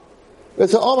on. You're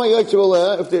going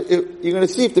to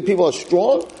see if the people are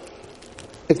strong,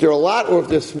 if they're a lot, or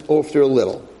if they're a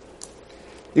little.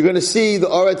 You're going to see the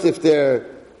Aretz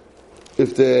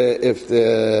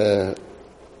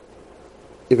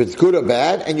if it's good or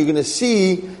bad, and you're going to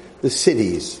see the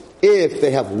cities if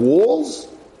they have walls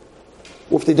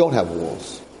or if they don't have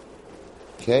walls.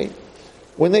 Okay?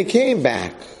 When they came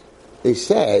back, they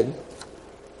said,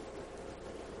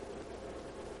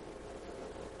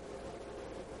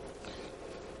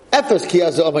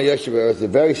 they're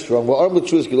very strong,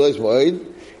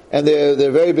 and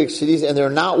they're very big cities, and they're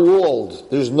not walled.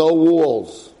 There's no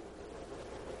walls.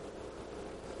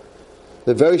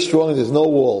 They're very strong, and there's no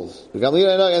walls. And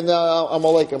I'm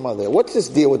like I'm there. What's this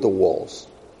deal with the walls?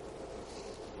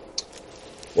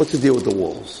 What's the deal with the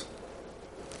walls?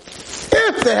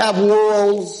 If they have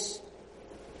walls,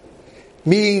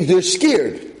 means they're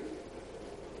scared.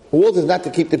 The walls is not to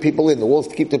keep the people in. The walls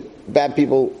is to keep the bad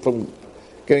people from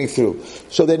getting through.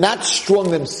 So they're not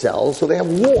strong themselves, so they have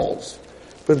walls.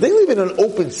 But if they live in an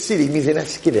open city, it means they're not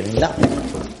scared of nothing.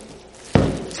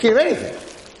 Not scared of anything.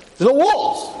 There's no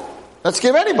walls. Not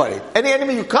scared of anybody. Any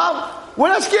enemy you come, we're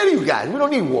not scared of you guys. We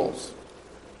don't need walls.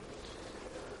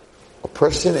 A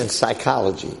person in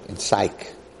psychology, in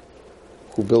psych,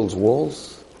 who builds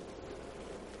walls,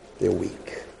 they're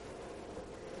weak.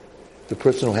 The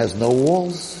person who has no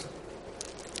walls,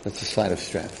 that's a sign of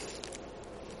strength.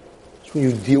 So when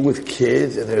you deal with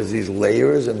kids and there's these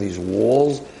layers and these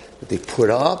walls that they put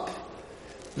up,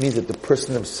 it means that the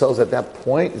person themselves at that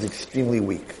point is extremely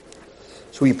weak.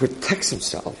 So he protects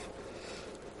himself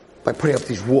by putting up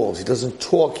these walls. He doesn't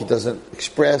talk, he doesn't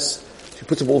express, so he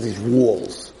puts up all these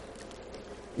walls.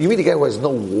 You meet a guy who has no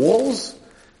walls?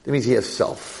 That means he has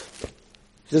self.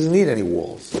 He doesn't need any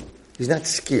walls. He's not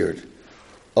scared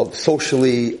of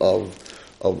socially, of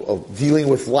dealing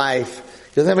with life.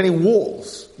 He doesn't have any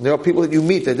walls. There are people that you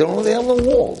meet that they have no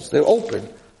walls. They're open.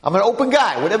 I'm an open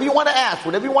guy. Whatever you want to ask,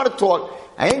 whatever you want to talk,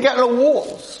 I ain't got no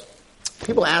walls.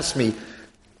 People ask me,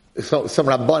 some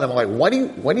Rabban, I'm like, why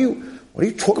do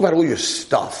you talk about all your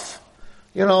stuff?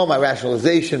 You know, my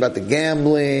rationalization about the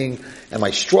gambling and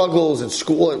my struggles in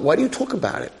school. Why do you talk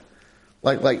about it?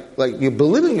 Like you're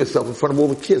belittling yourself in front of all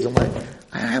the kids. I'm like,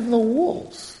 I have no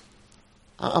walls.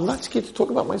 I'm not scared to talk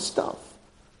about my stuff.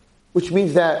 Which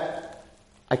means that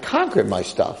I conquered my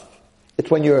stuff. It's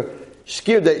when you're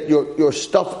scared that your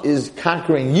stuff is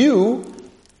conquering you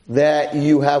that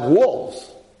you have walls.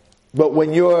 But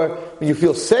when you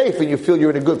feel safe and you feel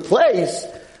you're in a good place,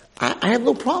 I have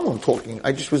no problem talking.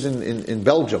 I just was in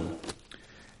Belgium,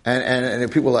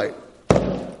 and people like,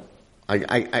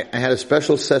 I had a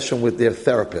special session with their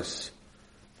therapists.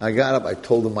 I got up, I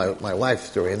told them my life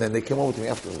story, and then they came over to me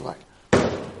afterwards like,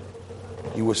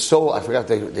 you were so, I forgot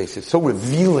they said, so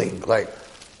revealing, like,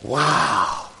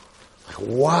 wow.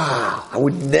 I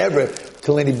would never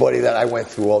tell anybody that I went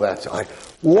through all that. So like,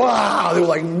 wow. They were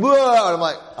like, whoa. And I'm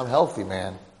like, I'm healthy,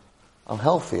 man. I'm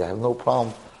healthy. I have no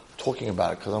problem talking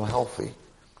about it because I'm healthy.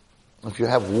 If you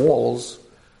have walls,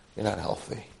 you're not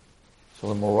healthy.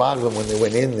 So the Meraglim, when they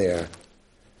went in there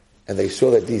and they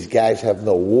saw that these guys have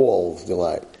no walls, they're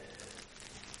like,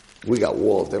 we got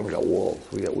walls. They don't got walls.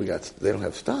 They don't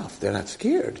have stuff. They're not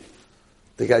scared.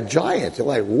 They got giants. They're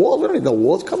like, walls. We don't need no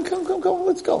walls. Come.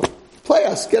 Let's go. Play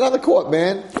us. Get on the court,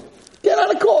 man. Get on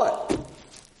the court.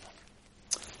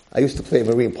 I used to play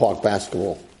Marine Park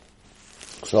basketball.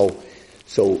 So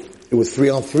it was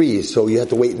 3-on-3s, so you had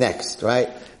to wait next, right?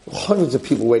 Hundreds of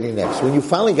people waiting next. When you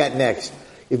finally got next,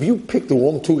 if you picked the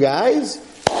wrong two guys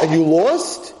and you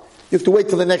lost, you have to wait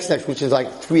till the next, which is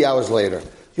like 3 hours later.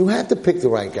 You had to pick the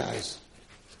right guys.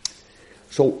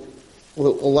 So a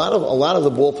lot of the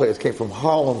ball players came from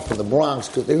Harlem, from the Bronx,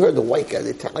 because they heard the white guys,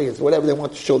 the Italians, whatever, they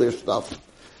want to show their stuff.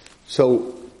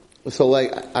 So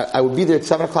like, I would be there at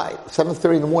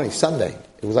 7:30 in the morning, Sunday.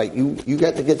 It was like, you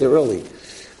got to get there early.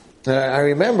 And I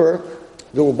remember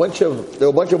there were a bunch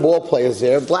of ball players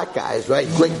there, black guys, right?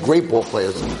 Great ball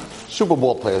players, super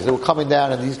ball players. They were coming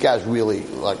down, and these guys really,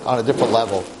 like, on a different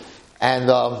level. And,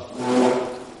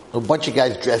 a bunch of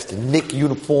guys dressed in Nick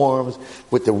uniforms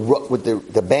with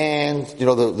the bands,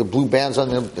 the blue bands on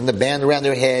them, and the band around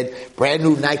their head, brand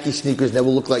new Nike sneakers, never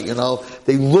looked like,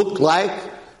 they looked like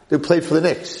they played for the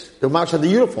Knicks. They marched on the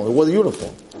uniform, they wore the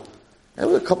uniform. And there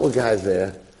were a couple of guys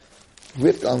there,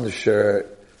 ripped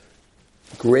undershirt,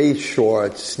 gray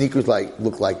shorts, sneakers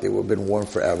looked like they were been worn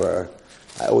forever.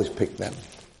 I always picked them.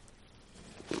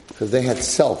 Because they had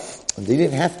self. And they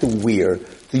didn't have to wear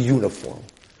the uniform.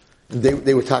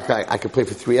 They were talking, I could play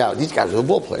for 3 hours. These guys are the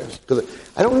ball players. Because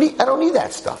I don't need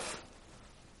that stuff.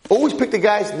 Always pick the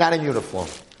guys not in uniform.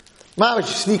 My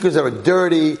sneakers that are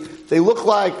dirty. They look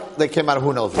like they came out of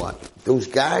who knows what. Those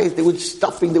guys, they were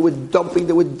stuffing, they were dumping,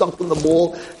 they were dunking the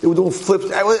ball, they were doing flips.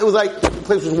 It was like, the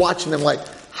place was watching them like,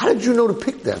 how did you know to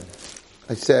pick them?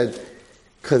 I said,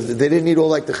 because they didn't need all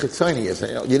like the chitzonius.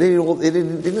 They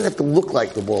didn't have to look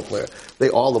like the ball player. They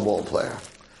are the ball player.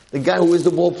 The guy who is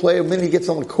the ball player, the minute he gets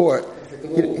on the court,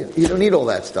 you don't need all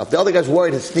that stuff. The other guy's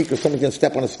worried his sneakers, someone's going to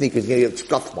step on his sneakers, he's going to get a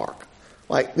scuff mark.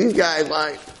 Like, these guys,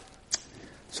 like,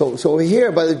 so over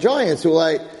here by the Giants, they were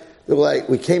like,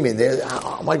 we came in there,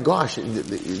 oh my gosh,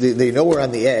 they know we're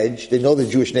on the edge, they know the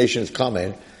Jewish nation is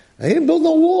coming, and they didn't build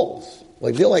no walls.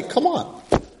 Like, they're like, come on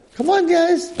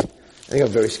guys. And they got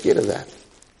very scared of that.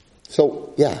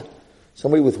 So, yeah,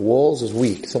 somebody with walls is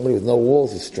weak, somebody with no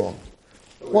walls is strong.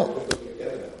 What?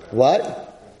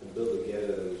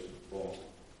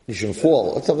 You shouldn't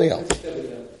fall. That's something else.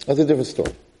 That's a different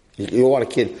story. You don't want a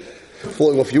kid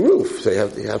falling off your roof, so you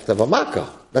have to have a makkah.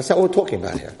 That's not what we're talking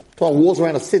about here. We're talking walls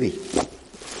around a city.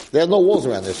 There are no walls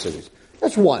around their cities.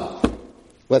 That's one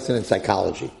lesson in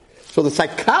psychology. So the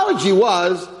psychology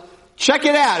was, check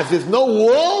it out. If there's no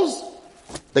walls,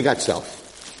 they got self.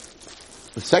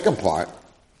 The second part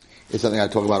is something I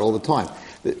talk about all the time.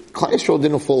 Klal Yisrael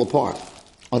didn't fall apart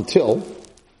until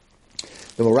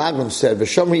the Meraglim said,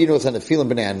 "V'shamri inu es hanefilim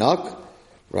b'nei anak."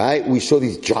 Right? We saw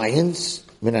these giants,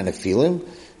 b'nei hanefilim,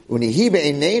 u'nihi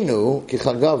be'einenu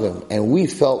kichagavim, and we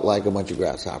felt like a bunch of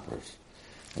grasshoppers.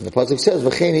 And the pasuk says,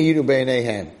 "V'chein hiyinu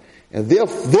be'eineihem," and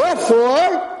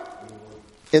therefore,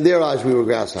 in their eyes, we were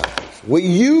grasshoppers. What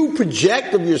you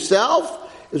project of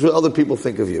yourself is what other people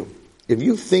think of you. If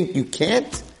you think you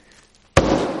can't,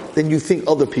 then you think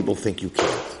other people think you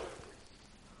can't.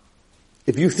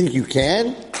 If you think you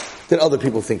can, then other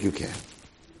people think you can.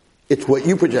 It's what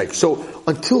you project. So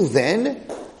until then,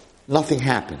 nothing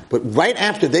happened. But right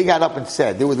after they got up and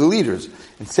said, they were the leaders,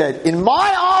 and said, in my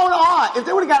own eyes, if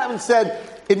they would have got up and said,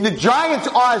 in the giants'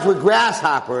 eyes we're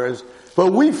grasshoppers,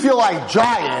 but we feel like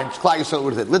giants, Klal Yisrael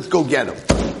would have said, let's go get them.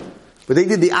 But they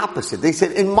did the opposite. They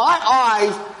said, in my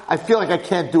eyes, I feel like I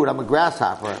can't do it. I'm a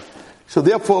grasshopper. So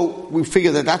therefore, we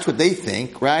figure that that's what they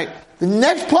think, right? The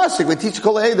next pasuk, we teach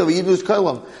Kol Ha'edav, Yidus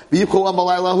Kolam, V'yikolam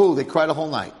B'laylahu, they cried the whole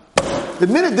night. The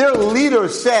minute their leader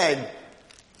said,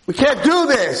 we can't do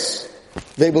this,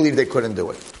 they believed they couldn't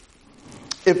do it.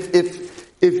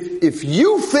 If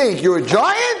you think you're a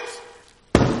giant,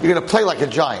 you're going to play like a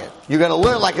giant. You're going to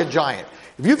learn like a giant.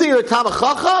 If you think you're a Talmid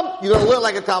Chacham, you're going to learn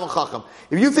like a Talmid Chacham.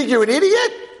 If you think you're an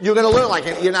idiot, you're going to learn like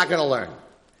it. You're not going to learn.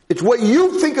 It's what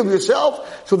you think of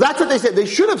yourself. So that's what they said. They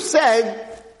should have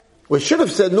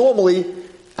said, normally,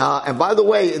 and by the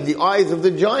way, in the eyes of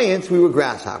the giants, we were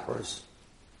grasshoppers.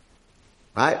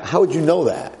 Right? How would you know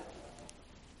that?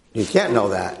 You can't know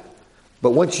that.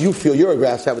 But once you feel you're a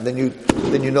grasshopper, then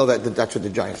you know that's what the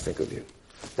giants think of you.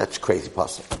 That's crazy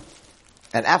puzzle.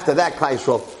 And after that, Klal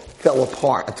Yisrael fell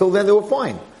apart. Until then, they were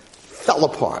fine. Fell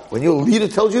apart. When your leader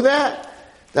tells you that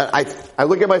I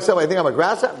look at myself, I think I'm a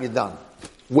grasshopper, you're done.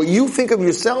 What you think of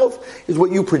yourself is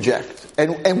what you project.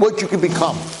 And what you can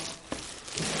become.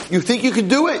 You think you can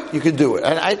do it, you can do it.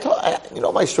 And you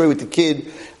know my story with the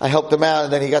kid, I helped him out,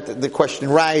 and then he got the question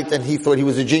right, and he thought he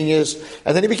was a genius,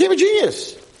 and then he became a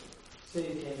genius. You say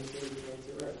you can, you say you can't,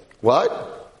 you're right.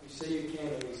 What? You say you can,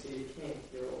 and you say you can't,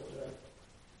 you're all right.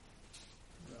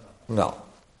 No.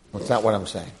 That's not what I'm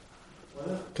saying.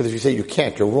 Why not? Because if you say you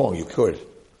can't, you're wrong, you could.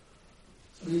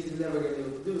 So he's never going to be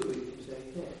able to do it, but you keep saying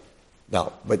you can't.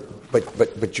 No, but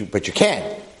you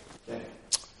can.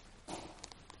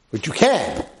 But you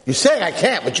can. You're saying I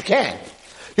can't, but you can.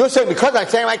 You're saying because I'm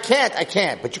saying I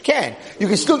can't, but you can.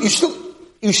 You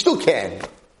still can.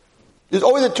 There's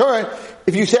always a turn.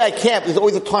 If you say I can't, there's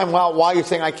always a time while you're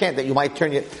saying I can't that you might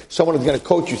turn you. Someone is going to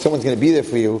coach you. Someone's going to be there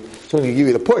for you. Someone's going to give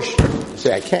you the push. You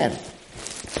say I can.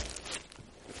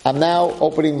 I'm now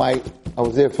opening I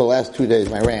was there for the last 2 days,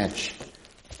 my ranch.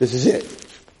 This is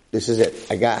it.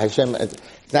 I got Hashem.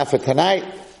 It's not for tonight,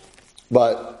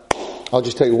 but I'll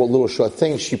just tell you one little short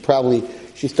thing. She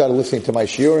started listening to my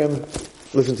shiurim.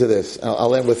 Listen to this.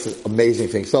 I'll end with amazing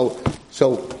things. So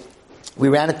we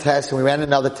ran a test and we ran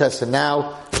another test, and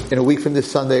now in a week from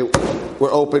this Sunday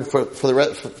we're open for the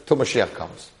rest till Mashiach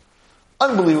comes.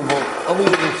 Unbelievable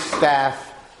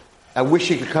staff. I wish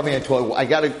you could come in until I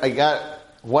got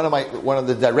one of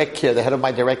the direct care, the head of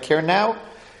my direct care now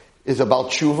is a Baal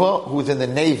Tshuva who was in the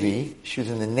Navy. She was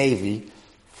in the Navy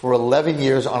for 11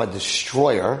 years on a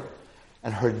destroyer,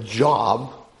 and her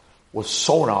job was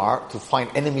sonar to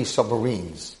find enemy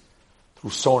submarines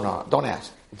through sonar. Don't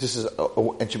ask.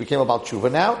 And she became a Baal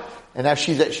Tshuva now, and now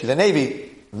she's a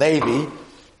Navy.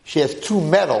 She has 2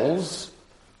 medals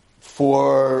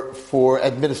for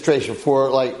administration,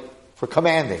 for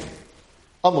commanding.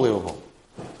 Unbelievable.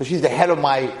 So she's the head of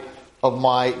my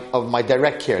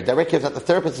direct care. Direct care is not the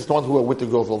therapist; it's the ones who are with the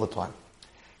girls all the time.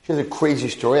 She has a crazy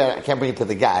story. I can't bring it to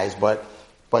the guys, but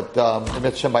by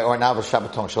Ornav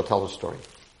Shabbaton, she'll tell the story.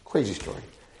 Crazy story.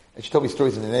 And she told me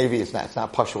stories in the Navy. It's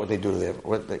not push what they do to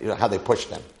them, how they push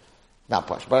them. Not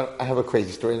push. But I have a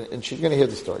crazy story, and she's going to hear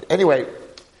the story. Anyway,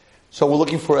 so we're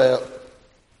looking for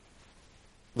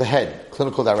the head,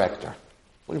 clinical director.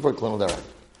 Looking for a clinical director.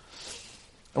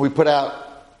 And we had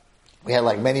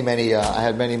I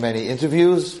had many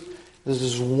interviews. This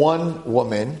is one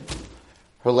woman.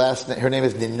 Her name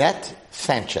is Ninette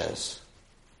Sanchez.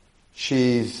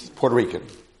 She's Puerto Rican.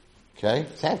 Okay?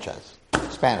 Sanchez.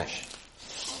 Spanish.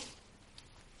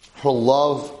 Her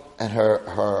love and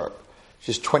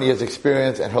she's 20 years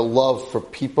experience, and her love for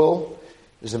people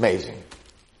is amazing.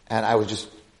 And I was just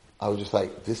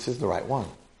like, this is the right one.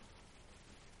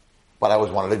 But I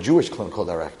always wanted a Jewish clinical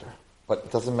director. But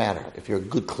it doesn't matter. If you're a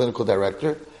good clinical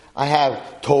director, I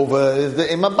have Tova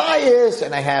in my bias,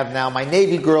 and I have now my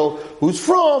Navy girl who's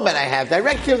from, and I have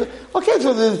directors. Okay,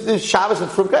 so there's Shabbos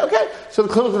and from. Okay, so the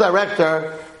clinical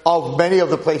director of many of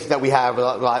the places that we have,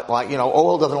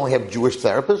 OL doesn't only have Jewish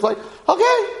therapists.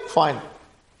 Okay, fine.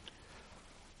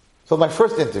 So my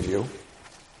first interview,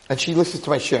 and she listens to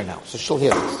my share now, so she'll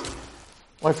hear this.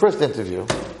 My first interview,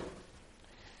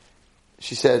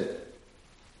 she said,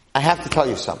 I have to tell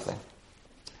you something.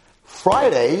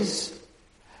 Fridays,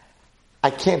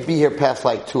 I can't be here past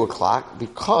 2 o'clock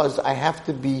because I have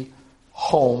to be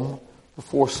home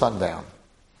before sundown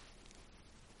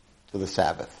to the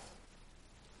Sabbath.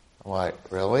 I'm like,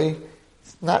 really?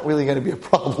 It's not really going to be a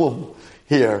problem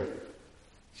here.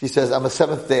 She says, I'm a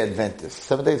Seventh-day Adventist.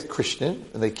 Seventh-day is Christian,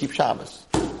 and they keep Shabbos.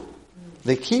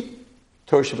 They keep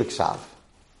Torah Shabbat.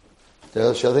 They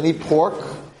don't eat pork.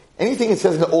 Anything it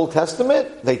says in the Old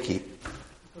Testament, they keep.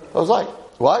 I was like,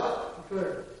 what?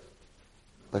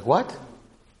 Like what?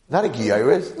 Not a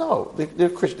Giyayris. No, they're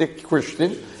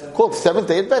Christian. Called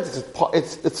Seventh-day Adventists.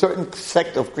 It's a certain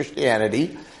sect of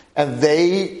Christianity, and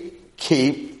they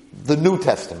keep the New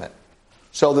Testament.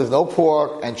 So there's no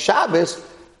pork. And Shabbos,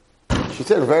 she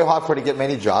said it's very hard for her to get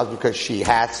many jobs because she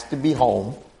has to be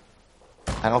home.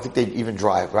 I don't think they even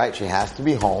drive, right? She has to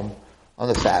be home on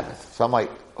the Sabbath. So I'm like,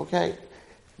 okay,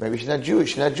 maybe she's not Jewish.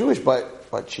 She's not Jewish, but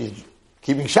she's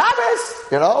keeping Shabbos,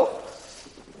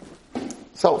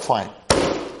 So, fine.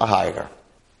 I hired her.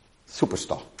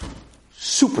 Superstar.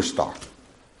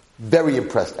 Very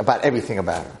impressed about everything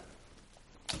about her.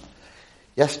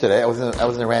 Yesterday, I was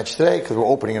in the ranch today because we're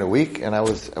opening in a week, and I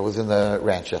was in the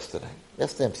ranch yesterday.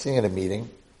 Yesterday, I'm sitting in a meeting,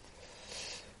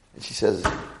 and she says,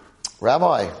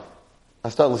 Rabbi, I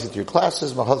started listening to your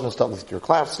classes. My husband started listening to your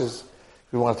classes.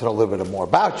 We wanted to know a little bit more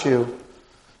about you.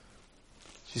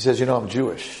 She says, I'm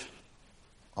Jewish.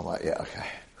 I'm like, yeah, okay.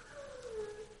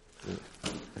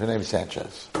 Her name is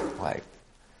Sanchez. I'm like,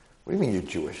 what do you mean you're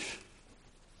Jewish?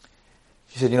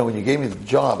 She said, when you gave me the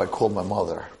job, I called my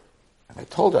mother. And I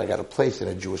told her I got a place in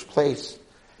a Jewish place.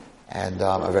 And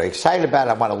I'm very excited about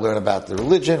it. I want to learn about the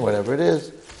religion, whatever it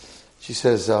is. She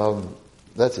says,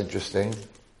 that's interesting.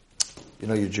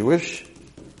 You're Jewish? I said,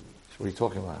 what are you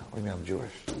talking about? What do you mean I'm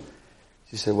Jewish?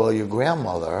 She said, well, your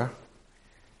grandmother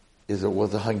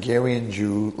was a Hungarian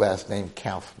Jew, last name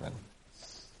Kaufman.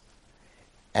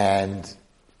 And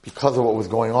because of what was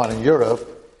going on in Europe,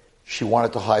 she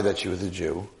wanted to hide that she was a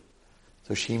Jew.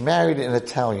 So she married an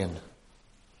Italian,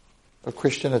 a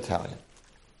Christian Italian.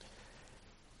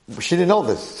 She didn't know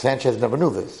this. Sanchez never knew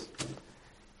this.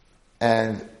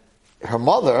 And her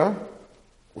mother,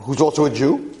 who's also a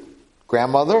Jew,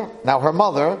 grandmother, now her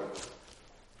mother,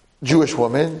 Jewish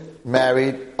woman,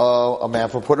 married a man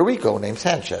from Puerto Rico named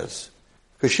Sanchez.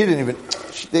 Because she didn't even,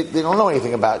 they don't know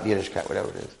anything about Yiddishkeit, whatever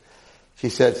it is. She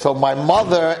said, so my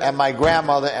mother and my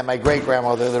grandmother and my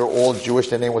great-grandmother, they're all Jewish,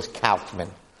 their name was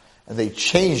Kaufman. And they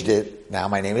changed it, now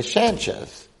my name is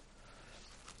Sanchez.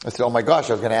 I said, oh my gosh,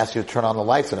 I was going to ask you to turn on the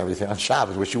lights and everything on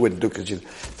Shabbos, which you wouldn't do because she's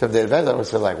Seventh-day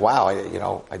Adventist. I was like, wow, I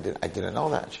didn't know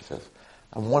that. She says,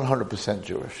 I'm 100%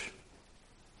 Jewish.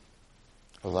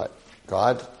 I was like,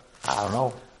 God, I don't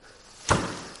know.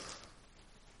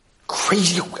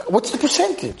 Crazy. What's the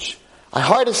percentage? I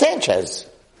hired a Sanchez.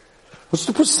 What's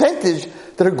the percentage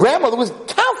that her grandmother was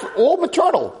Kaufman, all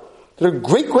maternal? That her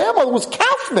great-grandmother was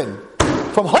Kaufman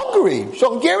from Hungary. She's a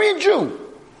Hungarian Jew.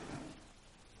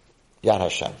 Yad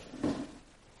Hashem.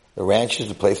 The ranch is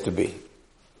the place to be.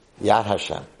 Yad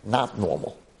Hashem. Not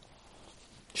normal.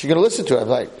 She's going to listen to it. I'm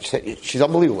like, she's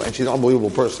unbelievable, and she's an unbelievable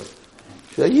person.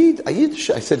 She's like,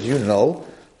 I said, do you know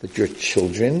that your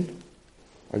children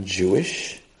are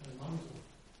Jewish?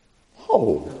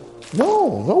 Oh,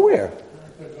 no, nowhere.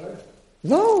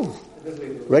 No.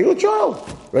 Regular child.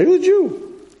 Regular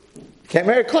Jew. Can't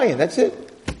marry a Kohen, that's it.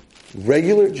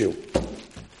 Regular Jew.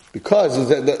 Because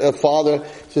the father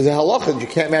says in halacha you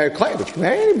can't marry a Kohen, but you can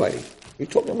marry anybody. What are you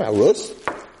talking about, Rus?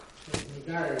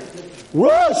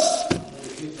 Rus!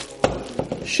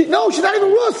 She's not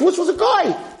even Rus. Rus was a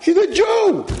guy. She's a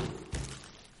Jew.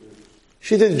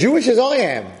 She's as Jewish as I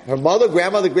am. Her mother,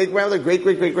 grandmother, great-grandmother,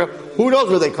 great-great-great-grandmother. Who knows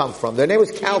where they come from? Their name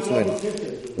was Kaufman.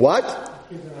 What?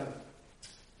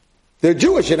 They're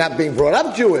Jewish. They're not being brought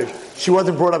up Jewish. She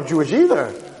wasn't brought up Jewish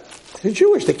either. They're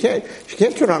Jewish. She can't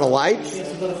turn on a light.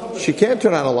 She can't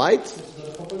turn on a light.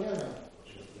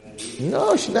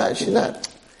 No, she's not.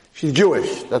 She's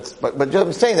Jewish. But just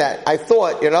I'm saying that. I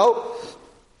thought,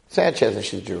 Sanchez, and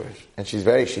she's Jewish. And she's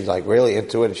like really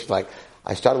into it. And she's like,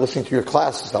 I started listening to your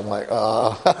classes. I'm like,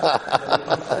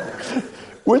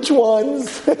 which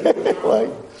ones? Like,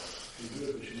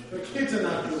 the kids are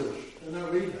not Jewish. They're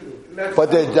not really Jewish.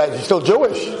 But they're still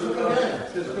Jewish.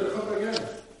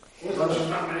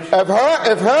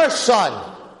 If her son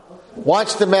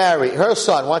wants to marry a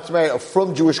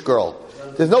from Jewish girl,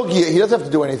 he doesn't have to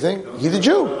do anything. He's a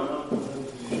Jew.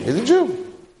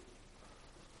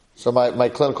 So my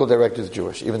clinical director is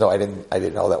Jewish, even though I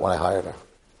didn't know that when I hired her.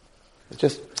 It's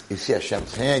just, you see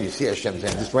Hashem's hand.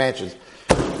 This ranch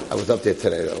I was up there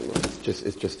today though.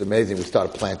 It's just amazing. We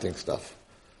started planting stuff.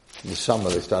 In the summer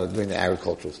they started doing the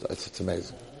agricultural stuff. It's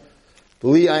amazing.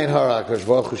 B'li ayin hara, Hakadosh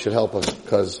Baruch Hu should help us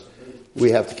because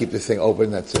we have to keep this thing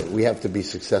open. That's it. We have to be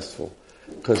successful.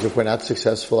 Because if we're not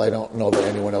successful, I don't know that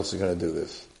anyone else is going to do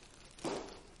this.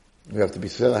 We have to be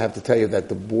successful. I have to tell you that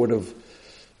the Board of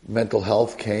Mental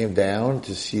Health came down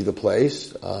to see the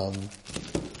place,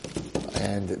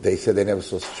 and they said they never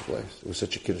saw such a place. It was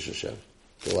such a Kiddush Hashem.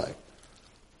 So like,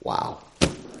 wow.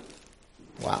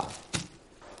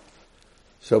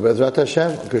 So Bezrat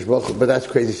Hashem, but that's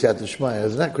crazy Siyat Shmaya.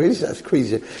 Isn't that crazy? That's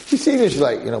crazy. She's saying this, she's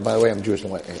like, by the way, I'm Jewish.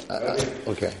 I'm like,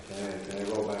 okay. Can I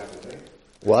roll back the tape?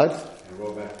 What? Can I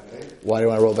roll back the tape? Why do you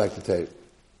want to roll back the tape?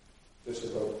 This is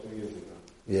about 2 years ago.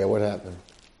 Yeah, what happened?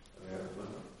 I don't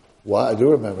remember. What? I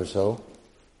do remember, so.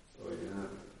 So,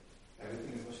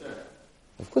 everything is Moshe.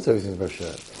 Of course everything's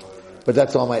Parashat. But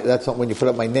that's all when you put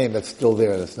up my name, that's still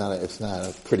there. It's not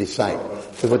a pretty sight.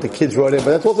 Because what the kids wrote in, but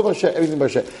that's also Parashat, everything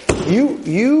Parashat.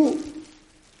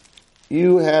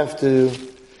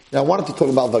 Now, I wanted to talk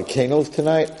about volcanoes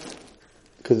tonight,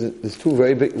 because there's two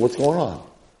very big, what's going on?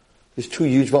 There's two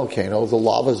huge volcanoes, the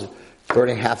lava's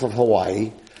burning half of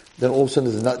Hawaii, then all of a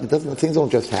sudden things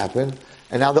don't just happen,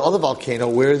 and now the other volcano,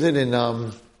 where is it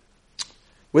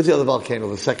where's the other volcano,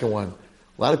 the second one?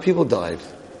 A lot of people died.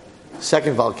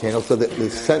 Second volcano, so the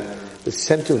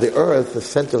center of the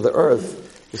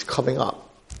earth is coming up.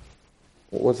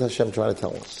 What's Hashem trying to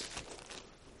tell us?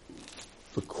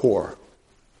 The core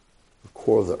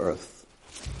of the earth.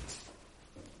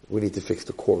 We need to fix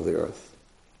the core of the earth.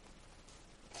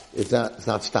 It's not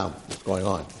stop what's going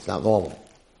on. It's not normal.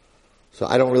 So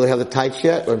I don't really have the types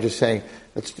yet, but I'm just saying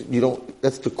that's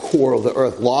the core of the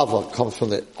earth. Lava comes from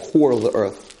the core of the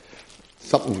earth.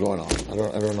 Something's going on.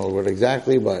 I don't know what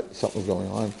exactly, but something's going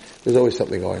on. There's always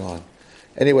something going on.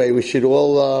 Anyway, we should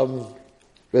all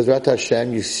Bezrat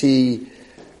Hashem, you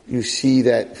see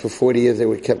that for 40 years they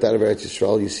were kept out of Eretz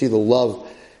Yisrael. You see the love.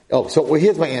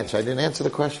 Here's my answer. I didn't answer the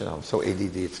question. I'm so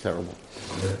ADD, it's terrible.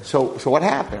 So what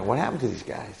happened? What happened to these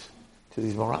guys? To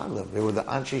these Morandim? They were the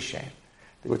Anshe Shem.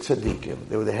 They were Tzaddikim.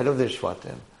 They were the head of their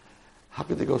Shvatim. How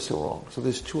could they go so wrong? So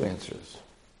there's two answers.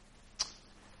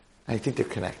 I think they're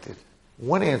connected.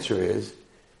 One answer is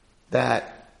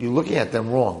that you're looking at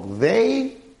them wrong.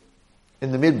 They,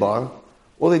 in the Midbar,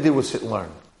 all they did was sit and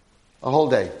learn. A whole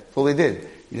day. That's all they did.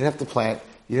 You didn't have to plant.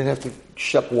 You didn't have to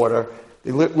shep water.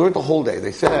 They learned the whole day.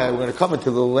 They said, we're going to come into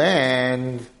the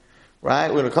land, right?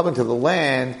 We're going to come into the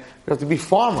land. We have to be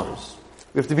farmers.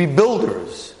 We have to be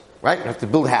builders, right? We have to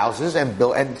build houses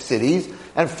and cities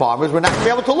and farmers. We're not going to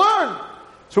be able to learn.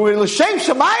 So we're going to l'shem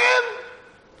shamayim.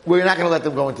 We're not going to let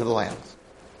them go into the land.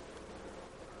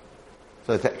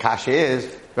 So the kasha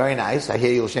is, very nice. I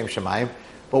hear you l'shem shamayim.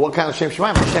 But what kind of l'shem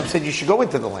shamayim? Hashem said you should go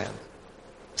into the land.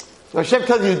 So Hashem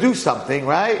tells you to do something,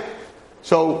 right?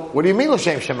 So what do you mean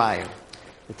l'shem shamayim?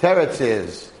 The teretz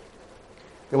is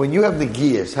that when you have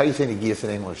negias, how do you say negias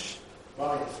in English?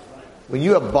 Bias. When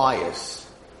you have bias,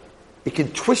 it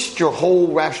can twist your whole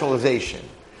rationalization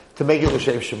to make it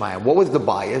l'shem shamayim. What was the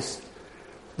bias?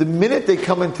 The minute they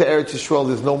come into Eretz Yisrael,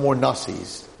 there's no more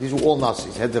Nasis. These were all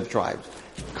Nasis, heads of tribes.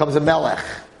 Comes a Melech,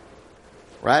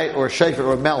 right? Or a Shefer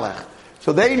or a Melech.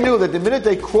 So they knew that the minute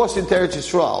they cross into Eretz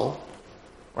Yisrael,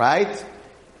 right,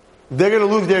 they're going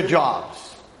to lose their jobs.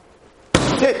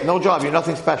 That's it. No job. You're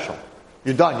nothing special.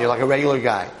 You're done. You're like a regular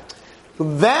guy.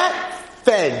 So that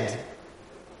fed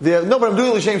but I'm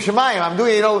doing l'shem shamayim. I'm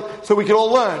doing it, so we can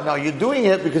all learn. No, you're doing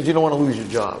it because you don't want to lose your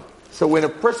job. So when a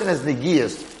person has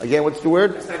negias, again, what's the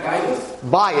word?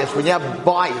 Bias. When you have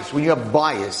bias, when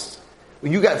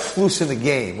you got flus in the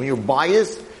game, when you're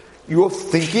biased, your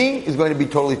thinking is going to be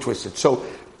totally twisted. So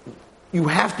you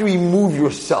have to remove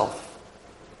yourself.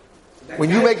 When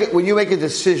you make a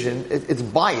decision, it's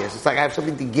bias. It's like I have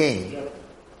something to gain.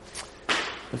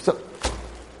 So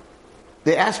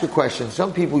they ask a question.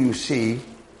 Some people you see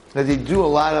that they do a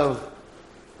lot of.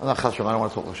 I'm not chashem. I don't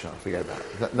want to talk lashon. Forget about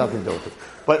it. Nothing to do with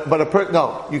it.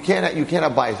 No, you can't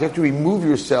have bias. You have to remove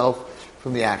yourself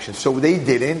from the action. So they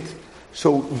didn't.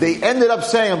 So they ended up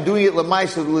saying, "I'm doing it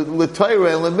l'maisa,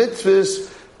 l'torah, and l'mitzvahs,"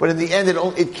 but in the end,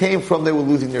 it came from they were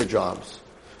losing their jobs.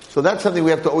 So that's something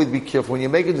we have to always be careful. When you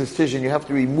make a decision, you have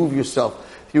to remove yourself.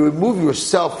 If you remove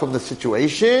yourself from the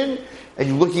situation, and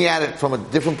you're looking at it from a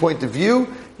different point of view,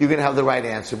 you're going to have the right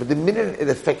answer. But the minute it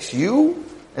affects you,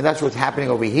 and that's what's happening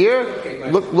over here,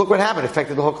 look what happened. It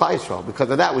affected the whole Klal Yisrael. Because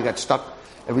of that, we got stuck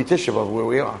every Tisha B'Av where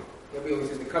we are. Yeah, we always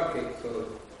did the cupcake, so...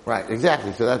 Right,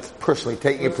 exactly. So that's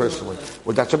taking it personally.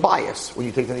 Well, that's a bias. When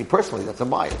you take something personally, that's a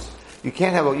bias. You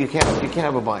can't have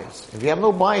a bias. If you have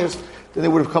no bias, then they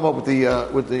would have come up with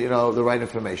the right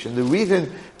information. The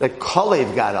reason that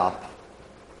Kalev got up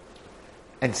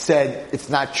and said it's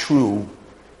not true,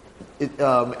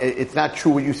 it's not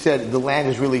true what you said. The land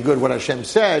is really good. What Hashem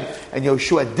said, and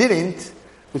Yoshua didn't,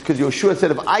 because Yoshua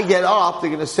said if I get up, they're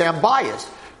going to say I'm biased.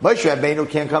 Moshe Rabbeinu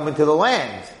can't come into the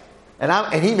land,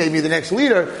 and he made me the next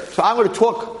leader. So I'm going to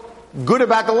talk good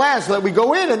about the land so that we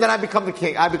go in, and then I become the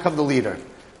king. I become the leader.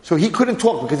 So he couldn't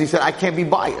talk because he said, I can't be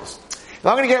biased. If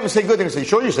I'm going to get him to say good, they're going to say,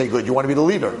 sure you say good, you want to be the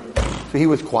leader. So he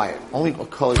was quiet. Only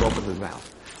Kalev opened his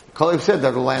mouth. Kalev said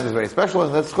that the land is very special,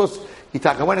 and that's because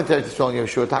Taka went into Eretz Yisrael, and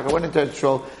Yeshua Taka went into Eretz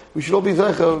Yisrael. We should all be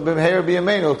Zeicha, B'mheir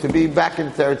B'yameinu, to be back in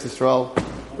Eretz Yisrael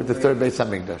with the third Beis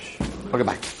HaMikdash. Okay,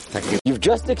 bye. Thank you. You've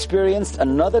just experienced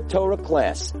another Torah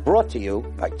class brought to you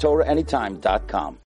by TorahAnytime.com.